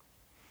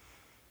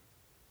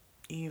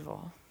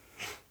evil,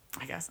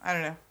 I guess. I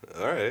don't know.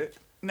 All right.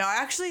 No, I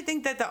actually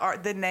think that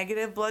the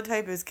negative blood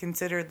type is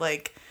considered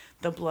like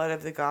the blood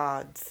of the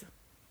gods.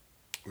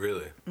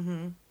 Really?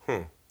 Mm-hmm.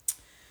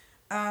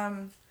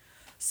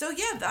 So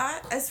yeah,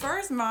 that as far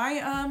as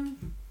my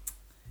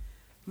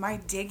my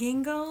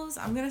digging goes,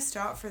 I'm gonna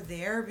stop for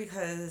there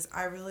because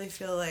I really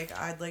feel like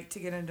I'd like to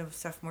get into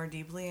stuff more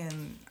deeply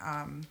and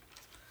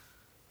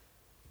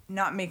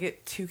not make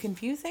it too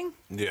confusing.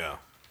 Yeah.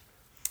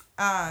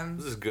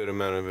 This is a good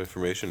amount of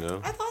information,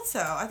 though. I thought so.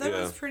 I thought it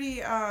was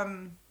pretty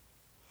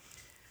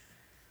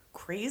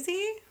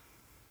crazy.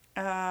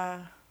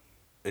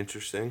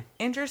 Interesting.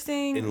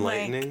 Enlightening.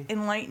 Like,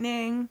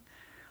 enlightening.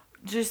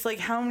 Just like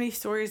how many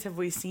stories have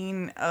we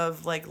seen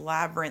of like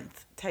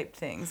labyrinth type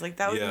things? Like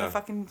that was in the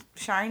fucking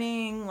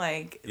Shining,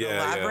 like the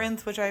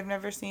labyrinth, which I've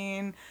never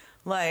seen.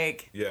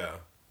 Like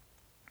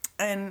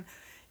and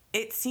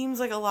it seems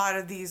like a lot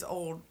of these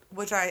old,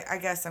 which I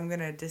guess I'm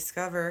gonna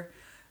discover,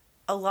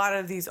 a lot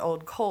of these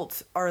old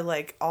cults are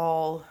like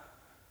all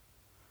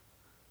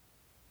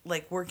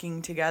like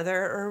working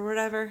together or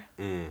whatever.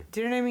 Do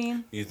you know what I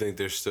mean? You think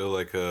there's still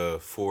like a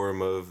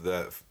form of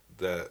that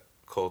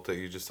cult that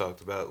you just talked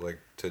about, like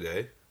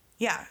today?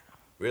 Yeah.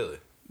 Really?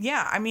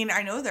 Yeah, I mean,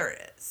 I know there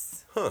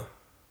is. Huh.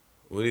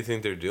 What do you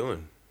think they're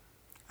doing?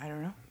 I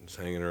don't know. Just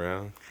hanging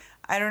around?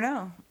 I don't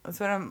know. That's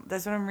what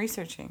I'm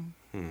researching.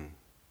 I'm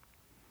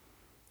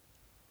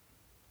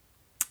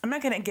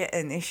not gonna get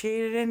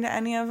initiated into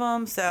any of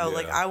them, so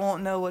like I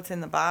won't know what's in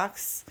the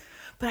box.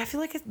 But I feel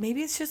like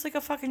maybe it's just like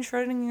a fucking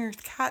Schrodinger's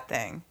cat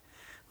thing.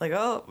 Like,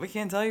 oh, we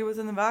can't tell you what's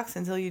in the box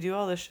until you do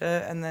all this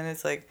shit, and then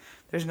it's like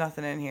there's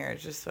nothing in here.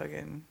 It's just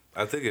fucking.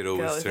 I think it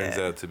always turns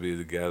out to be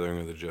the gathering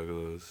of the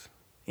Juggalos.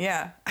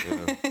 Yeah.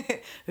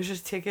 There's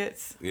just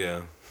tickets.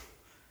 Yeah.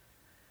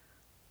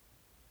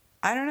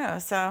 I don't know.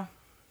 So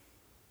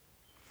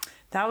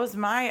that was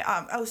my.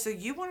 So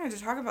you wanted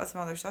to talk about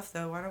some other stuff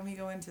though. Why don't we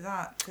go into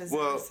that? Because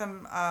there's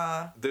some.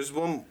 There's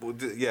one.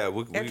 Yeah.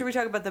 After we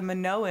talk about the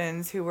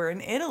Minoans who were in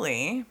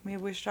Italy,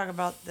 maybe we should talk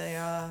about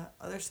the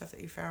other stuff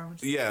that you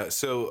found. Yeah.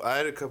 So I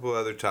had a couple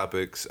other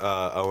topics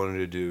I wanted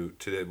to do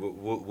today.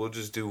 We'll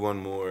just do one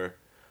more.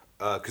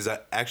 Because I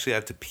actually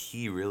have to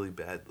pee really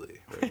badly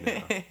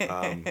right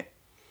now.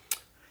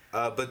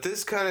 But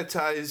this kind of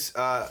ties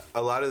a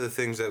lot of the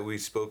things that we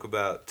spoke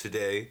about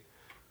today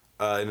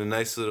in a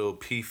nice little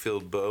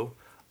pee-filled bow.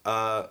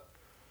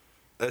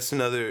 That's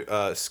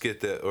another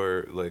skit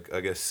or like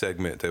I guess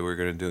segment that we're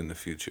gonna do in the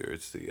future.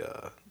 It's the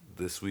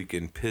This Week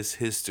in Piss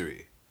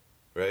History,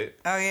 right?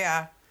 Oh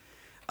yeah,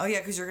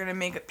 because you're gonna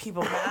make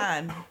people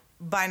mad.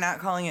 By not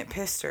calling it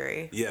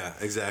Pistory. Yeah,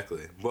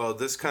 exactly. Well,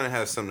 this kind of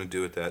has something to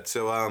do with that.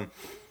 So, I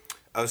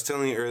was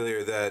telling you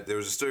earlier that there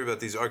was a story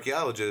about these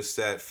archaeologists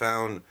that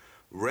found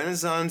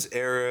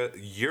Renaissance-era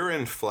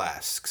urine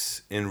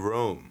flasks in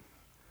Rome.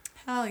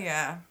 Hell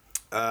yeah.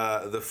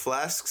 The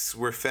flasks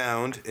were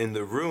found in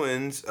the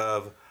ruins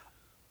of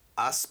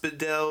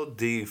Ospedale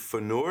di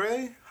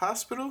Fonore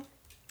Hospital.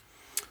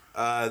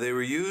 They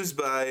were used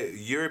by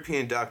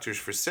European doctors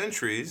for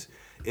centuries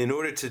in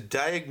order to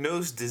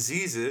diagnose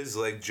diseases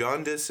like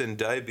jaundice and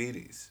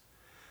diabetes.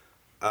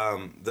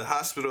 The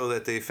hospital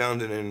that they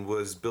found it in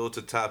was built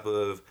atop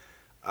of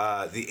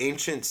the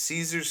ancient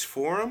Caesar's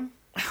Forum.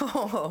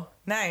 Oh,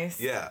 nice.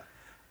 Yeah.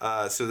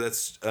 So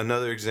that's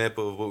another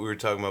example of what we were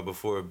talking about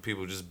before, of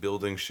people just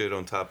building shit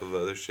on top of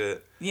other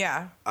shit.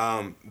 Yeah.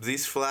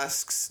 These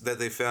flasks that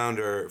they found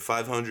are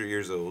 500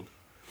 years old.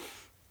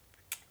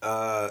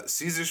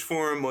 Caesar's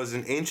Forum was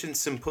an ancient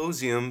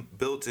symposium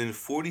built in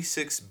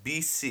 46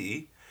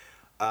 BC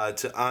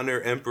to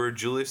honor Emperor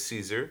Julius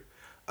Caesar.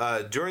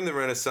 During the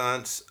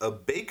Renaissance, a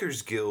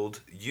bakers'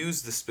 guild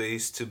used the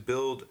space to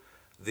build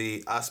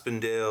the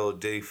Ospedale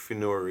dei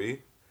Finori,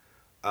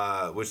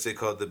 which they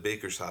called the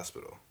Bakers'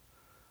 Hospital.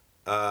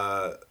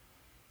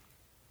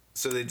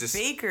 So they just...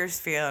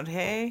 Bakersfield,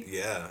 hey?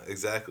 Yeah,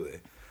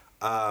 exactly.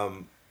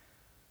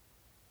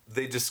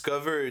 They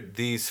discovered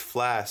these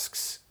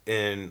flasks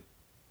in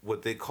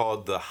what they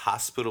called the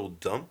hospital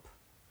dump.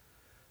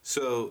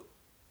 So,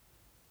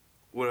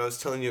 what I was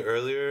telling you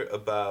earlier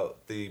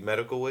about the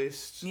medical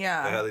waste,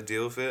 how they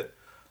deal with it.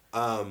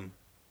 I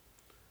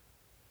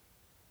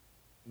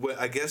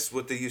guess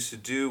what they used to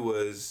do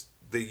was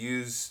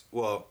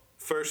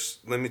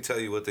first let me tell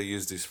you what they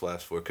use these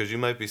flasks for, because you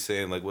might be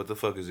saying like, what the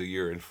fuck is a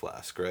urine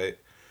flask, right?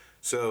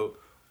 So,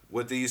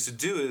 what they used to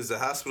do is the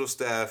hospital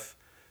staff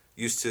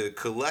used to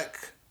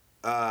collect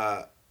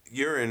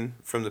urine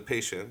from the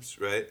patients,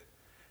 right?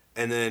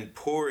 And then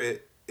pour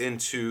it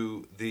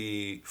into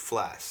the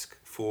flask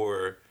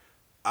for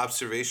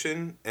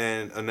observation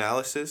and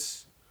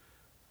analysis.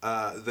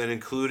 That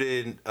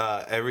included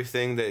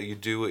everything that you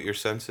do with your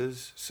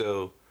senses.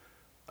 So,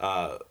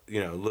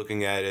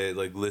 looking at it,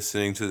 like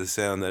listening to the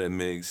sound that it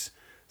makes,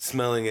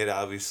 smelling it,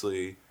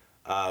 obviously,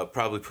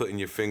 probably putting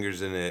your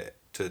fingers in it,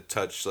 to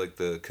touch like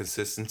the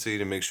consistency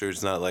to make sure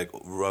it's not like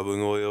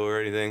rubbing oil or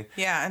anything.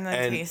 Yeah, and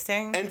then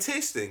tasting. And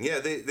tasting, yeah,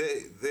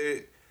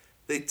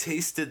 they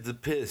tasted the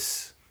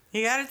piss.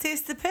 You gotta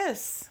taste the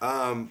piss.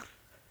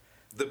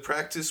 The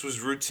practice was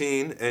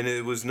routine, and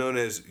it was known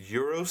as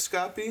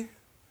uroscopy.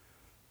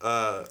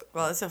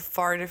 Well, it's a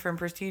far different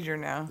procedure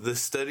now. The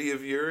study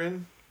of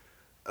urine.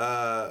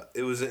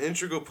 It was an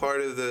integral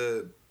part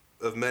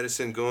of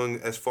medicine going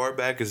as far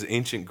back as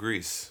ancient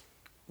Greece.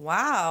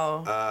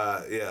 Wow.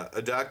 Yeah,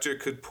 a doctor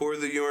could pour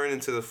the urine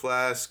into the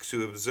flask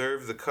to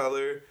observe the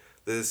color,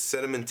 the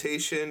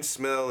sedimentation,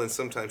 smell, and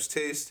sometimes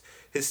taste.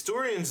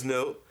 Historians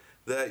note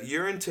that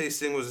urine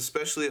tasting was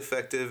especially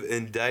effective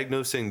in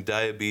diagnosing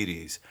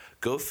diabetes.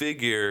 Go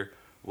figure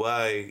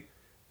why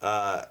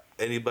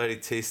anybody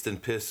tasting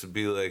piss would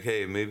be like,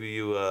 hey, maybe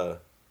you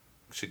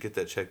should get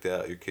that checked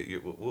out.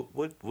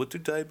 What do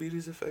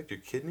diabetes affect? Your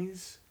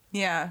kidneys?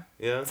 Yeah.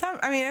 Yeah?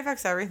 It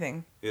affects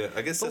everything. Yeah,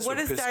 I guess that's what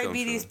where does piss comes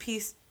diabetes from.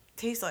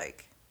 taste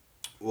like?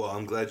 Well,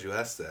 I'm glad you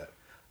asked that.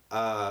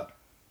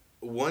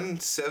 One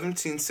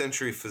 17th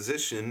century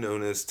physician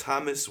known as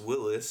Thomas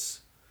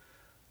Willis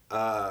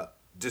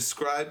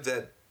described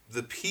that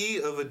the pee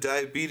of a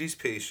diabetes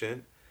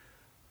patient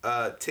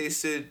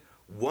tasted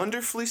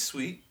wonderfully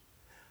sweet,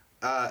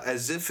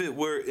 as if it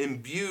were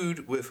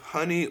imbued with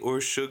honey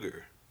or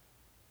sugar.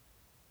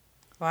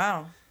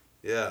 Wow.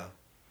 Yeah.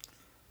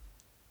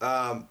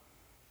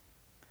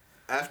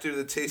 After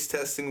the taste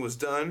testing was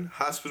done,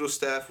 hospital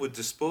staff would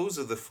dispose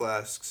of the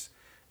flasks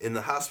in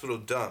the hospital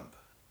dump,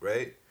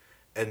 right?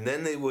 And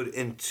then they would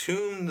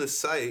entomb the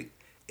site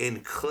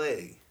in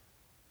clay.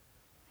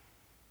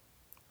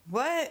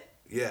 What?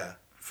 Yeah,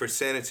 for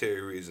sanitary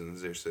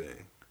reasons, they're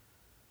saying.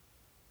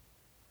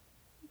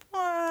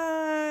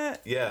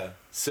 What? Yeah,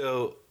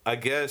 so I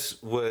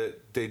guess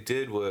what they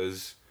did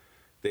was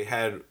they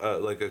had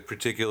like a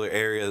particular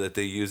area that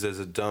they used as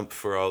a dump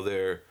for all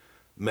their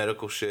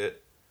medical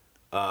shit.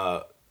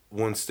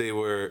 Once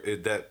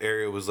that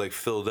area was like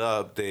filled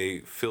up, they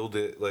filled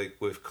it like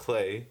with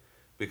clay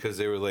because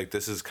they were like,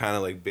 this is kind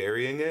of like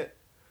burying it,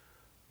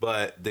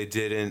 but they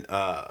didn't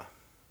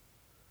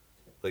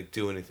like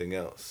do anything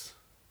else.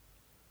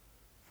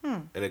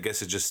 And I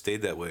guess it just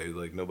stayed that way.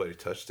 Like nobody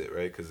touched it,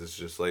 right? Because it's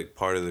just like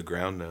part of the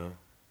ground now.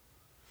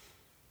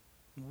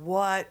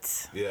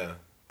 What? Yeah.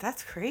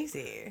 That's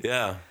crazy.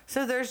 Yeah.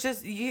 So there's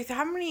just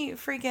how many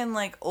freaking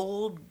like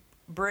old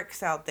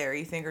bricks out there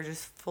you think are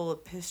just full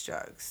of piss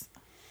jugs?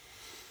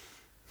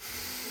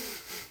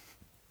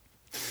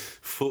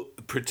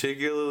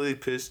 Particularly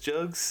piss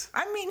jugs?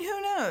 I mean,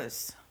 who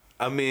knows?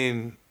 I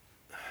mean,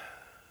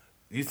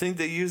 you think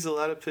they used a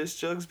lot of piss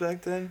jugs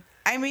back then?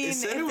 I mean,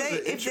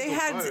 if they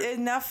had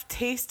enough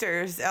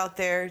tasters out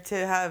there to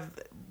have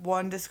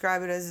one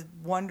describe it as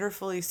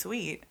wonderfully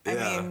sweet, I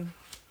mean,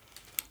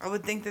 I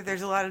would think that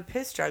there's a lot of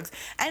piss jugs,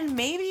 and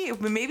maybe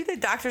the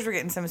doctors were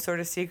getting some sort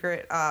of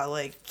secret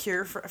like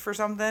cure for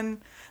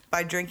something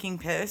by drinking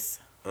piss.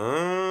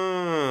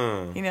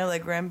 Oh. You know,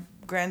 like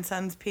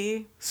grandson's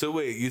pee. So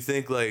wait, you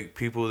think like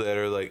people that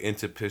are like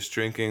into piss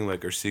drinking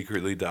like are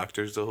secretly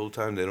doctors the whole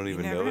time? They don't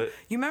even know it?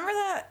 You remember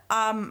that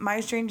My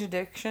Strange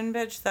Addiction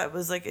bitch that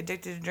was like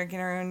addicted to drinking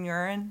her own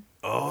urine?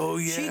 Oh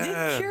yeah. She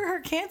did cure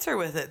her cancer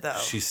with it though.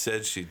 She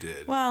said she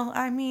did. Well,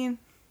 I mean,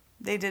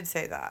 they did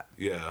say that.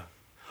 Yeah.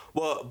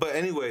 Well, but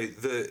anyway,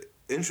 the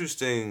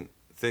interesting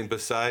thing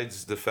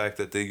besides the fact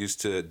that they used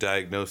to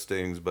diagnose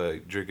things by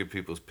drinking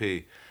people's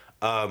pee,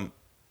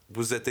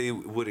 was that they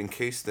would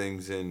encase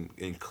things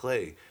in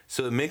clay.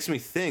 So it makes me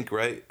think,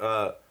 right?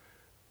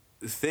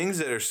 Things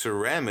that are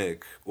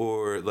ceramic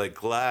or like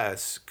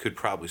glass could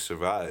probably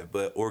survive,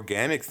 but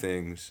organic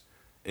things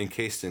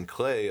encased in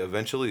clay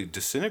eventually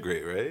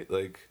disintegrate, right?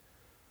 Like,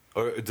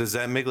 or does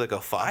that make like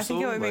a fossil? I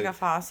think it would make a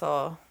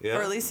fossil. Yeah?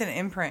 Or at least an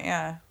imprint,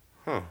 yeah.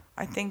 Huh.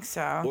 I think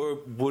so. Or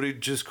would it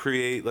just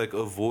create like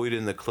a void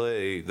in the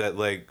clay that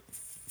like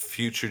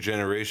future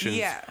generations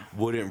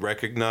wouldn't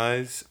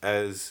recognize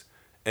as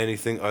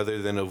anything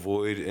other than a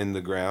void in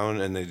the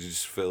ground, and they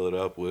just fill it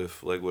up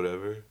with like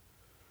whatever?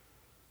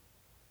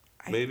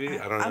 Maybe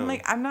I don't know.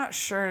 I'm not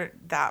sure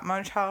that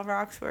much how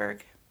rocks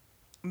work,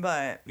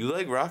 but you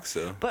like rocks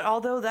though. But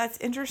although that's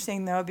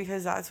interesting though,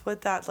 because that's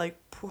what that like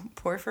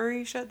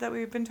porphyry shit that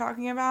we've been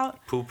talking about.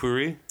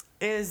 Potpourri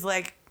is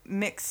like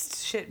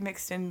mixed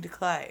into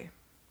clay.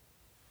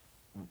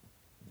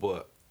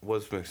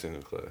 What's mixed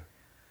into clay?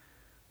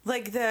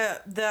 Like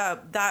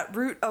that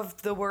root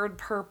of the word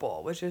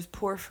purple, which is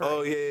porphyry.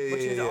 Oh yeah.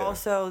 Which is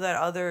also that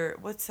other.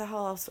 What's the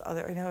hell else? I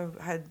know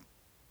I had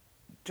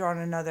drawn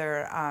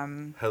another.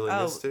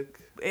 Hellenistic.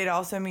 Oh, it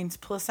also means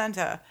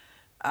placenta.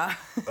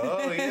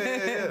 Oh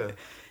yeah.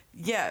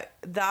 Yeah,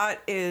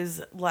 that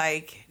is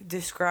like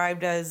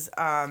described as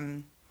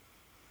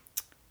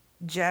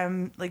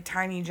like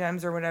tiny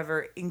gems or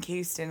whatever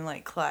encased in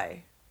like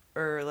clay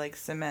or like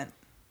cement.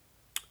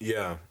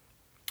 Yeah.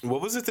 What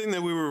was the thing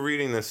that we were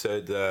reading that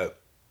said that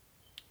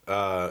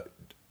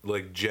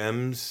like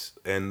gems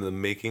and the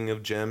making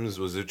of gems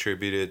was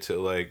attributed to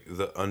like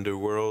the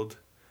underworld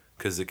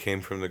because it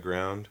came from the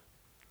ground?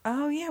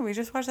 Oh yeah, we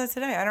just watched that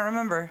today. I don't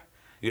remember.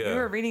 Yeah. You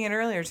were reading it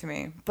earlier to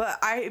me. But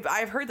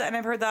I've heard that, and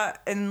I've heard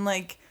that in,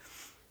 like,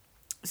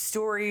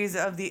 stories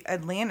of the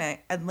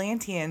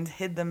Atlanteans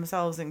hid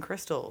themselves in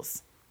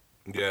crystals.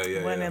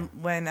 Yeah.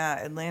 When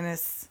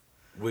Atlantis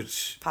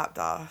which popped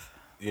off.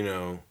 You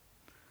know,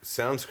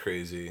 sounds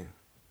crazy,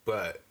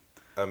 but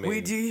I mean,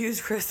 we do use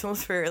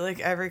crystals for like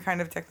every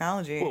kind of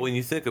technology. Well, when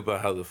you think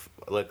about how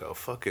a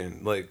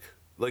fucking like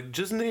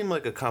just name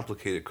like a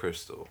complicated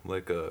crystal,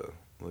 like a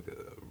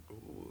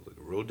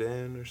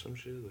Rodin or some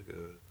shit, like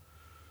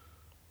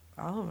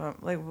a. All of them.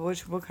 Like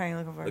what kind are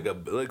you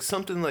looking for? Like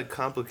something like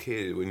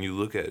complicated when you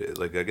look at it.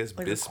 Like I guess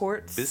like a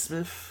quartz?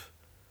 bismuth.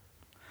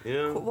 You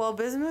know? Well,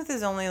 bismuth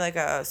is only like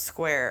a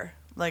square,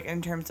 like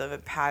in terms of a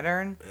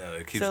pattern. Yeah,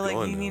 it keeps so like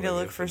going, you need though, to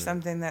like, look for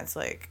something that's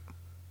like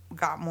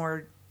got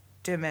more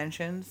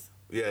dimensions.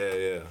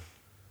 Yeah.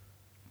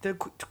 The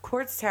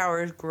quartz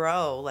towers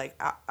grow like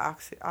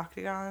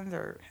octagons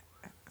or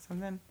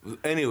something.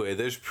 Anyway,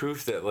 there's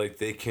proof that like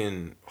they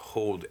can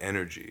hold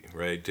energy,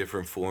 right?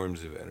 Different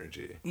forms of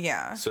energy.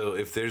 Yeah. So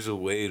if there's a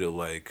way to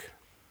like,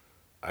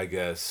 I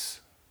guess,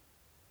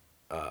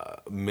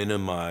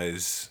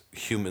 minimize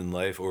human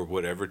life or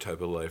whatever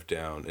type of life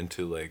down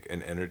into like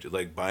an energy,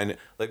 like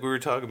like we were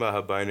talking about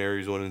how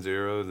binary is 1 and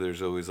 0.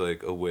 There's always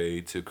like a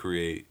way to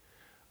create,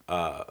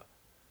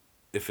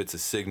 if it's a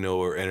signal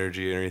or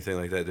energy or anything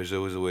like that, there's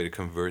always a way to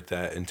convert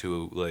that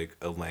into like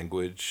a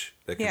language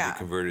that can be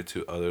converted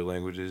to other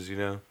languages, you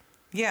know?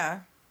 Yeah.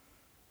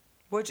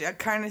 Which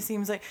kind of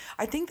seems like,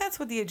 I think that's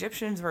what the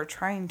Egyptians were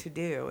trying to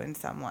do in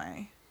some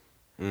way.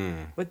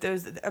 With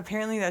those,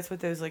 apparently that's what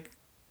those like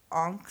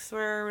onks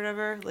were or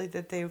whatever, like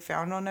that they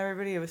found on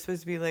everybody. It was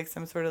supposed to be like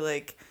some sort of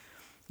like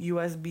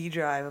USB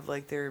drive of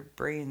like their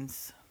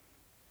brains.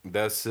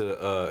 That's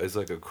it's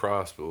like a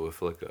cross, but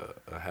with like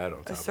a hat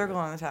on top. A circle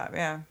on the top,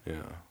 yeah.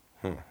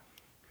 Yeah.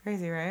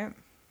 Crazy, right?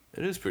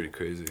 It is pretty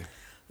crazy.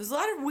 There's a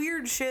lot of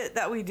weird shit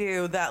that we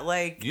do that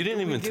like. You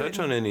didn't even touch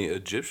on any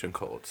Egyptian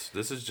cults.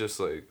 This is just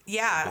like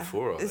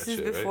before all that shit. This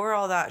is before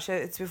all that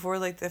shit. It's before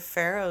like the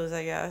pharaohs,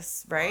 I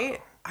guess, right?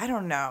 Wow. I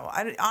don't know.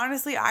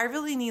 Honestly, I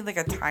really need like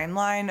a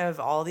timeline of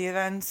all the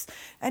events.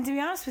 And to be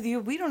honest with you,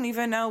 we don't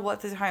even know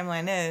what the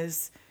timeline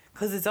is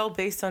because it's all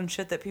based on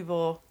shit that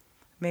people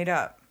made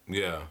up.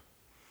 Yeah.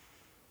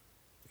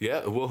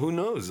 Yeah, well, who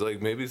knows?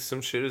 Like, maybe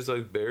some shit is,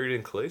 like, buried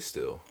in clay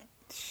still.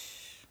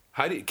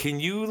 Can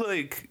you,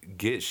 like,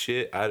 get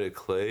shit out of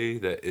clay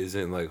that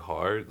isn't, like,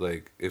 hard?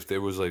 Like, if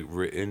there was, like,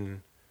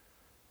 written,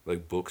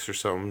 like, books or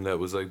something that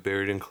was, like,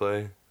 buried in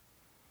clay?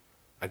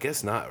 I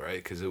guess not,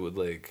 right? Because it would,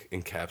 like,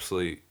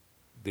 encapsulate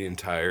the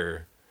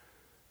entire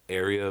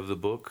area of the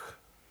book,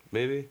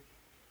 maybe?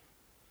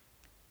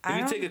 If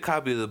you take a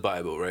copy of the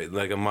Bible, right?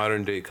 Like a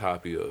modern day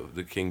copy of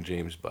the King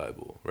James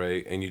Bible,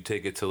 right? And you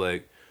take it to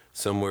like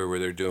somewhere where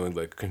they're doing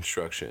like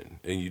construction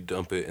and you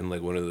dump it in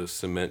like one of those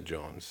cement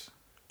johns.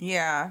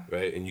 Yeah.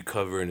 Right? And you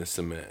cover it in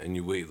cement and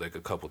you wait like a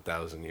couple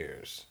thousand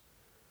years.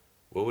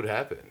 What would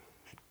happen?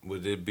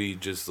 Would it be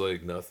just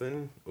like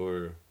nothing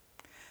or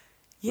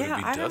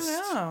yeah, I don't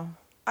know.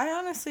 I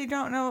honestly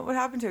don't know what would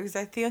happen to it because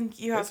I think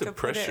you have to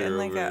put it in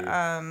like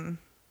a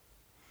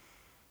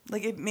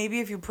like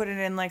maybe if you put it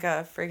in like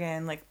a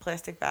friggin' like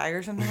plastic bag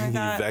or something like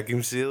that. You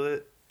vacuum seal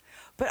it?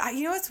 But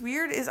you know what's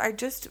weird is I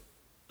just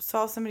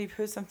saw somebody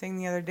post something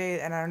the other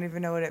day and I don't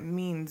even know what it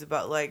means,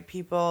 but like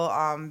people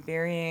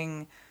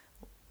burying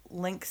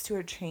links to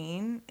a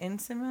chain in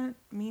cement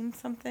means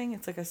something.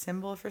 It's like a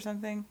symbol for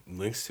something.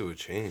 Links to a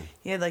chain?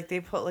 Yeah, like they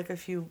put like a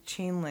few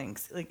chain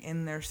links like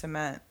in their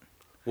cement.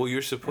 Well,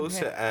 you're supposed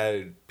to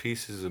add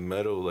pieces of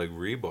metal like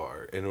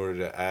rebar in order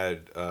to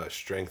add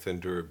strength and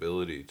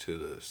durability to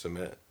the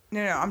cement.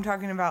 No, I'm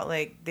talking about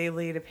like they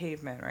laid a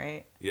pavement,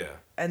 right? Yeah.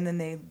 And then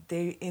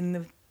they in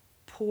the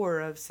pour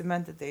of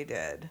cement that they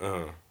did,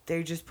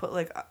 they just put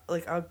like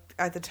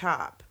at the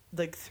top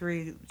like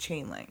 3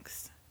 chain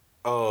links.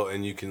 Oh,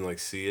 and you can like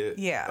see it?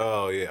 Yeah.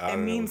 Oh, yeah. It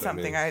means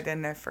something. I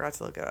forgot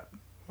to look it up.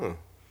 Huh.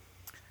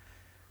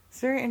 It's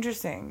very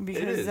interesting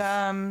because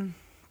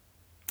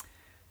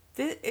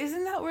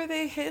isn't that where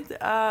they hid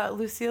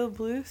Lucille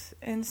Bluth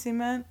in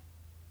cement?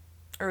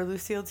 Or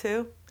Lucille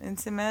 2 in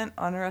cement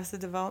on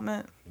Arrested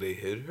Development? They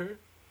hid her?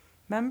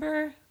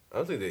 Remember? I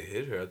don't think they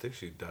hid her. I think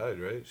she died,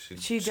 right?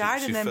 She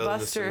died and then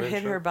Buster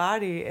hid her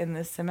body in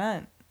the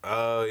cement.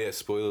 Oh, yeah.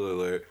 Spoiler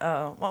alert.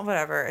 Oh, well,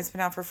 whatever. It's been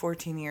out for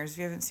 14 years. If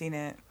you haven't seen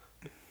it.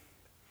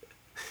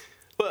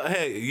 But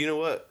hey, you know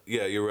what?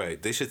 Yeah, you're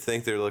right. They should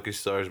thank their lucky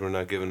stars we're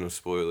not giving them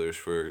spoilers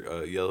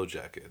for Yellow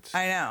Jackets.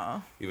 I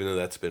know. Even though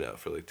that's been out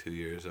for like 2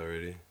 years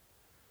already.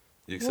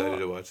 You excited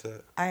to watch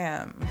that? I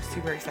am. I'm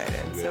super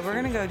excited. So we're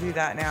going to go do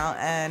that now.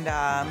 And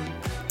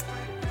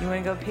you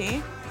want to go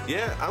pee?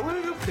 Yeah, I'm going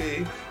to go pee.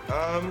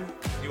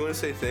 You want to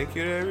say thank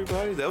you to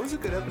everybody? That was a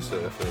good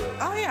episode, I feel like.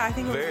 Oh, yeah. I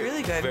think it was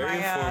really good. Very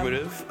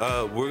informative.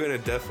 We're going to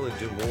definitely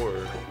do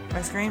more.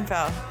 My screen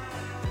fell.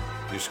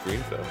 Your screen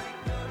fell?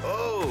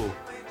 Oh,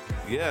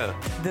 yeah.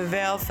 The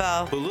veil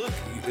fell. But look,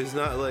 it's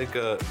not like,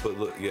 but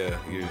look, yeah,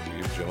 your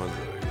John's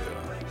really good.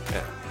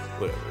 Yeah,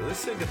 whatever. Let's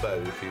say goodbye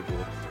to the people.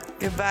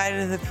 Goodbye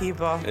to the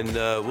people. And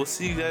we'll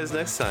see you guys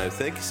next time.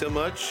 Thank you so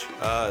much.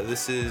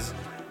 This is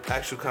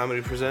Actual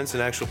Comedy Presents, an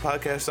actual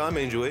podcast. I'm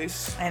Angel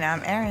Ace. And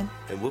I'm Aaron.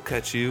 And we'll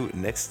catch you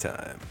next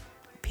time.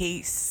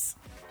 Peace.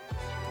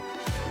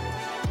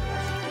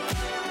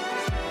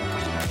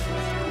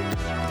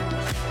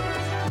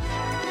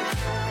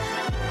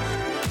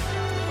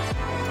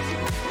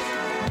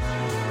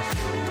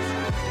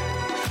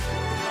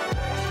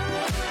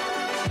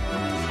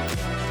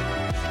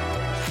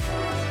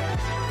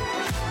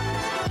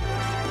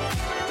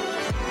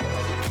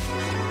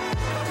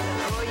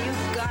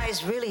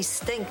 Really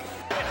stink.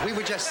 We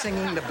were just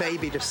singing the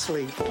baby to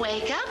sleep.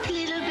 Wake up,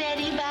 little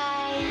Betty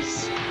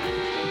Boys.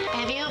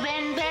 Have you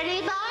been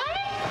Betty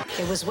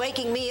Boy? It was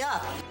waking me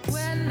up.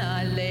 When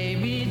I lay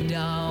me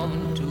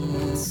down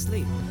to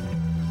sleep.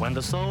 When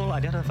the soul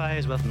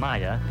identifies with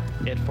Maya,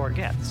 it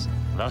forgets.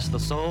 Thus the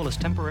soul is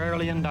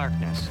temporarily in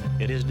darkness.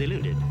 It is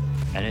deluded,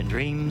 and it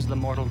dreams the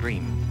mortal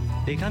dream.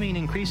 Becoming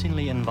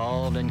increasingly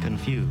involved and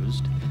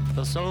confused,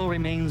 the soul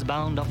remains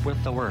bound up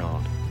with the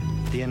world.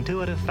 The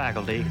intuitive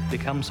faculty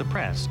becomes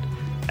suppressed,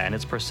 and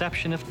its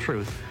perception of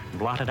truth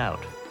blotted out.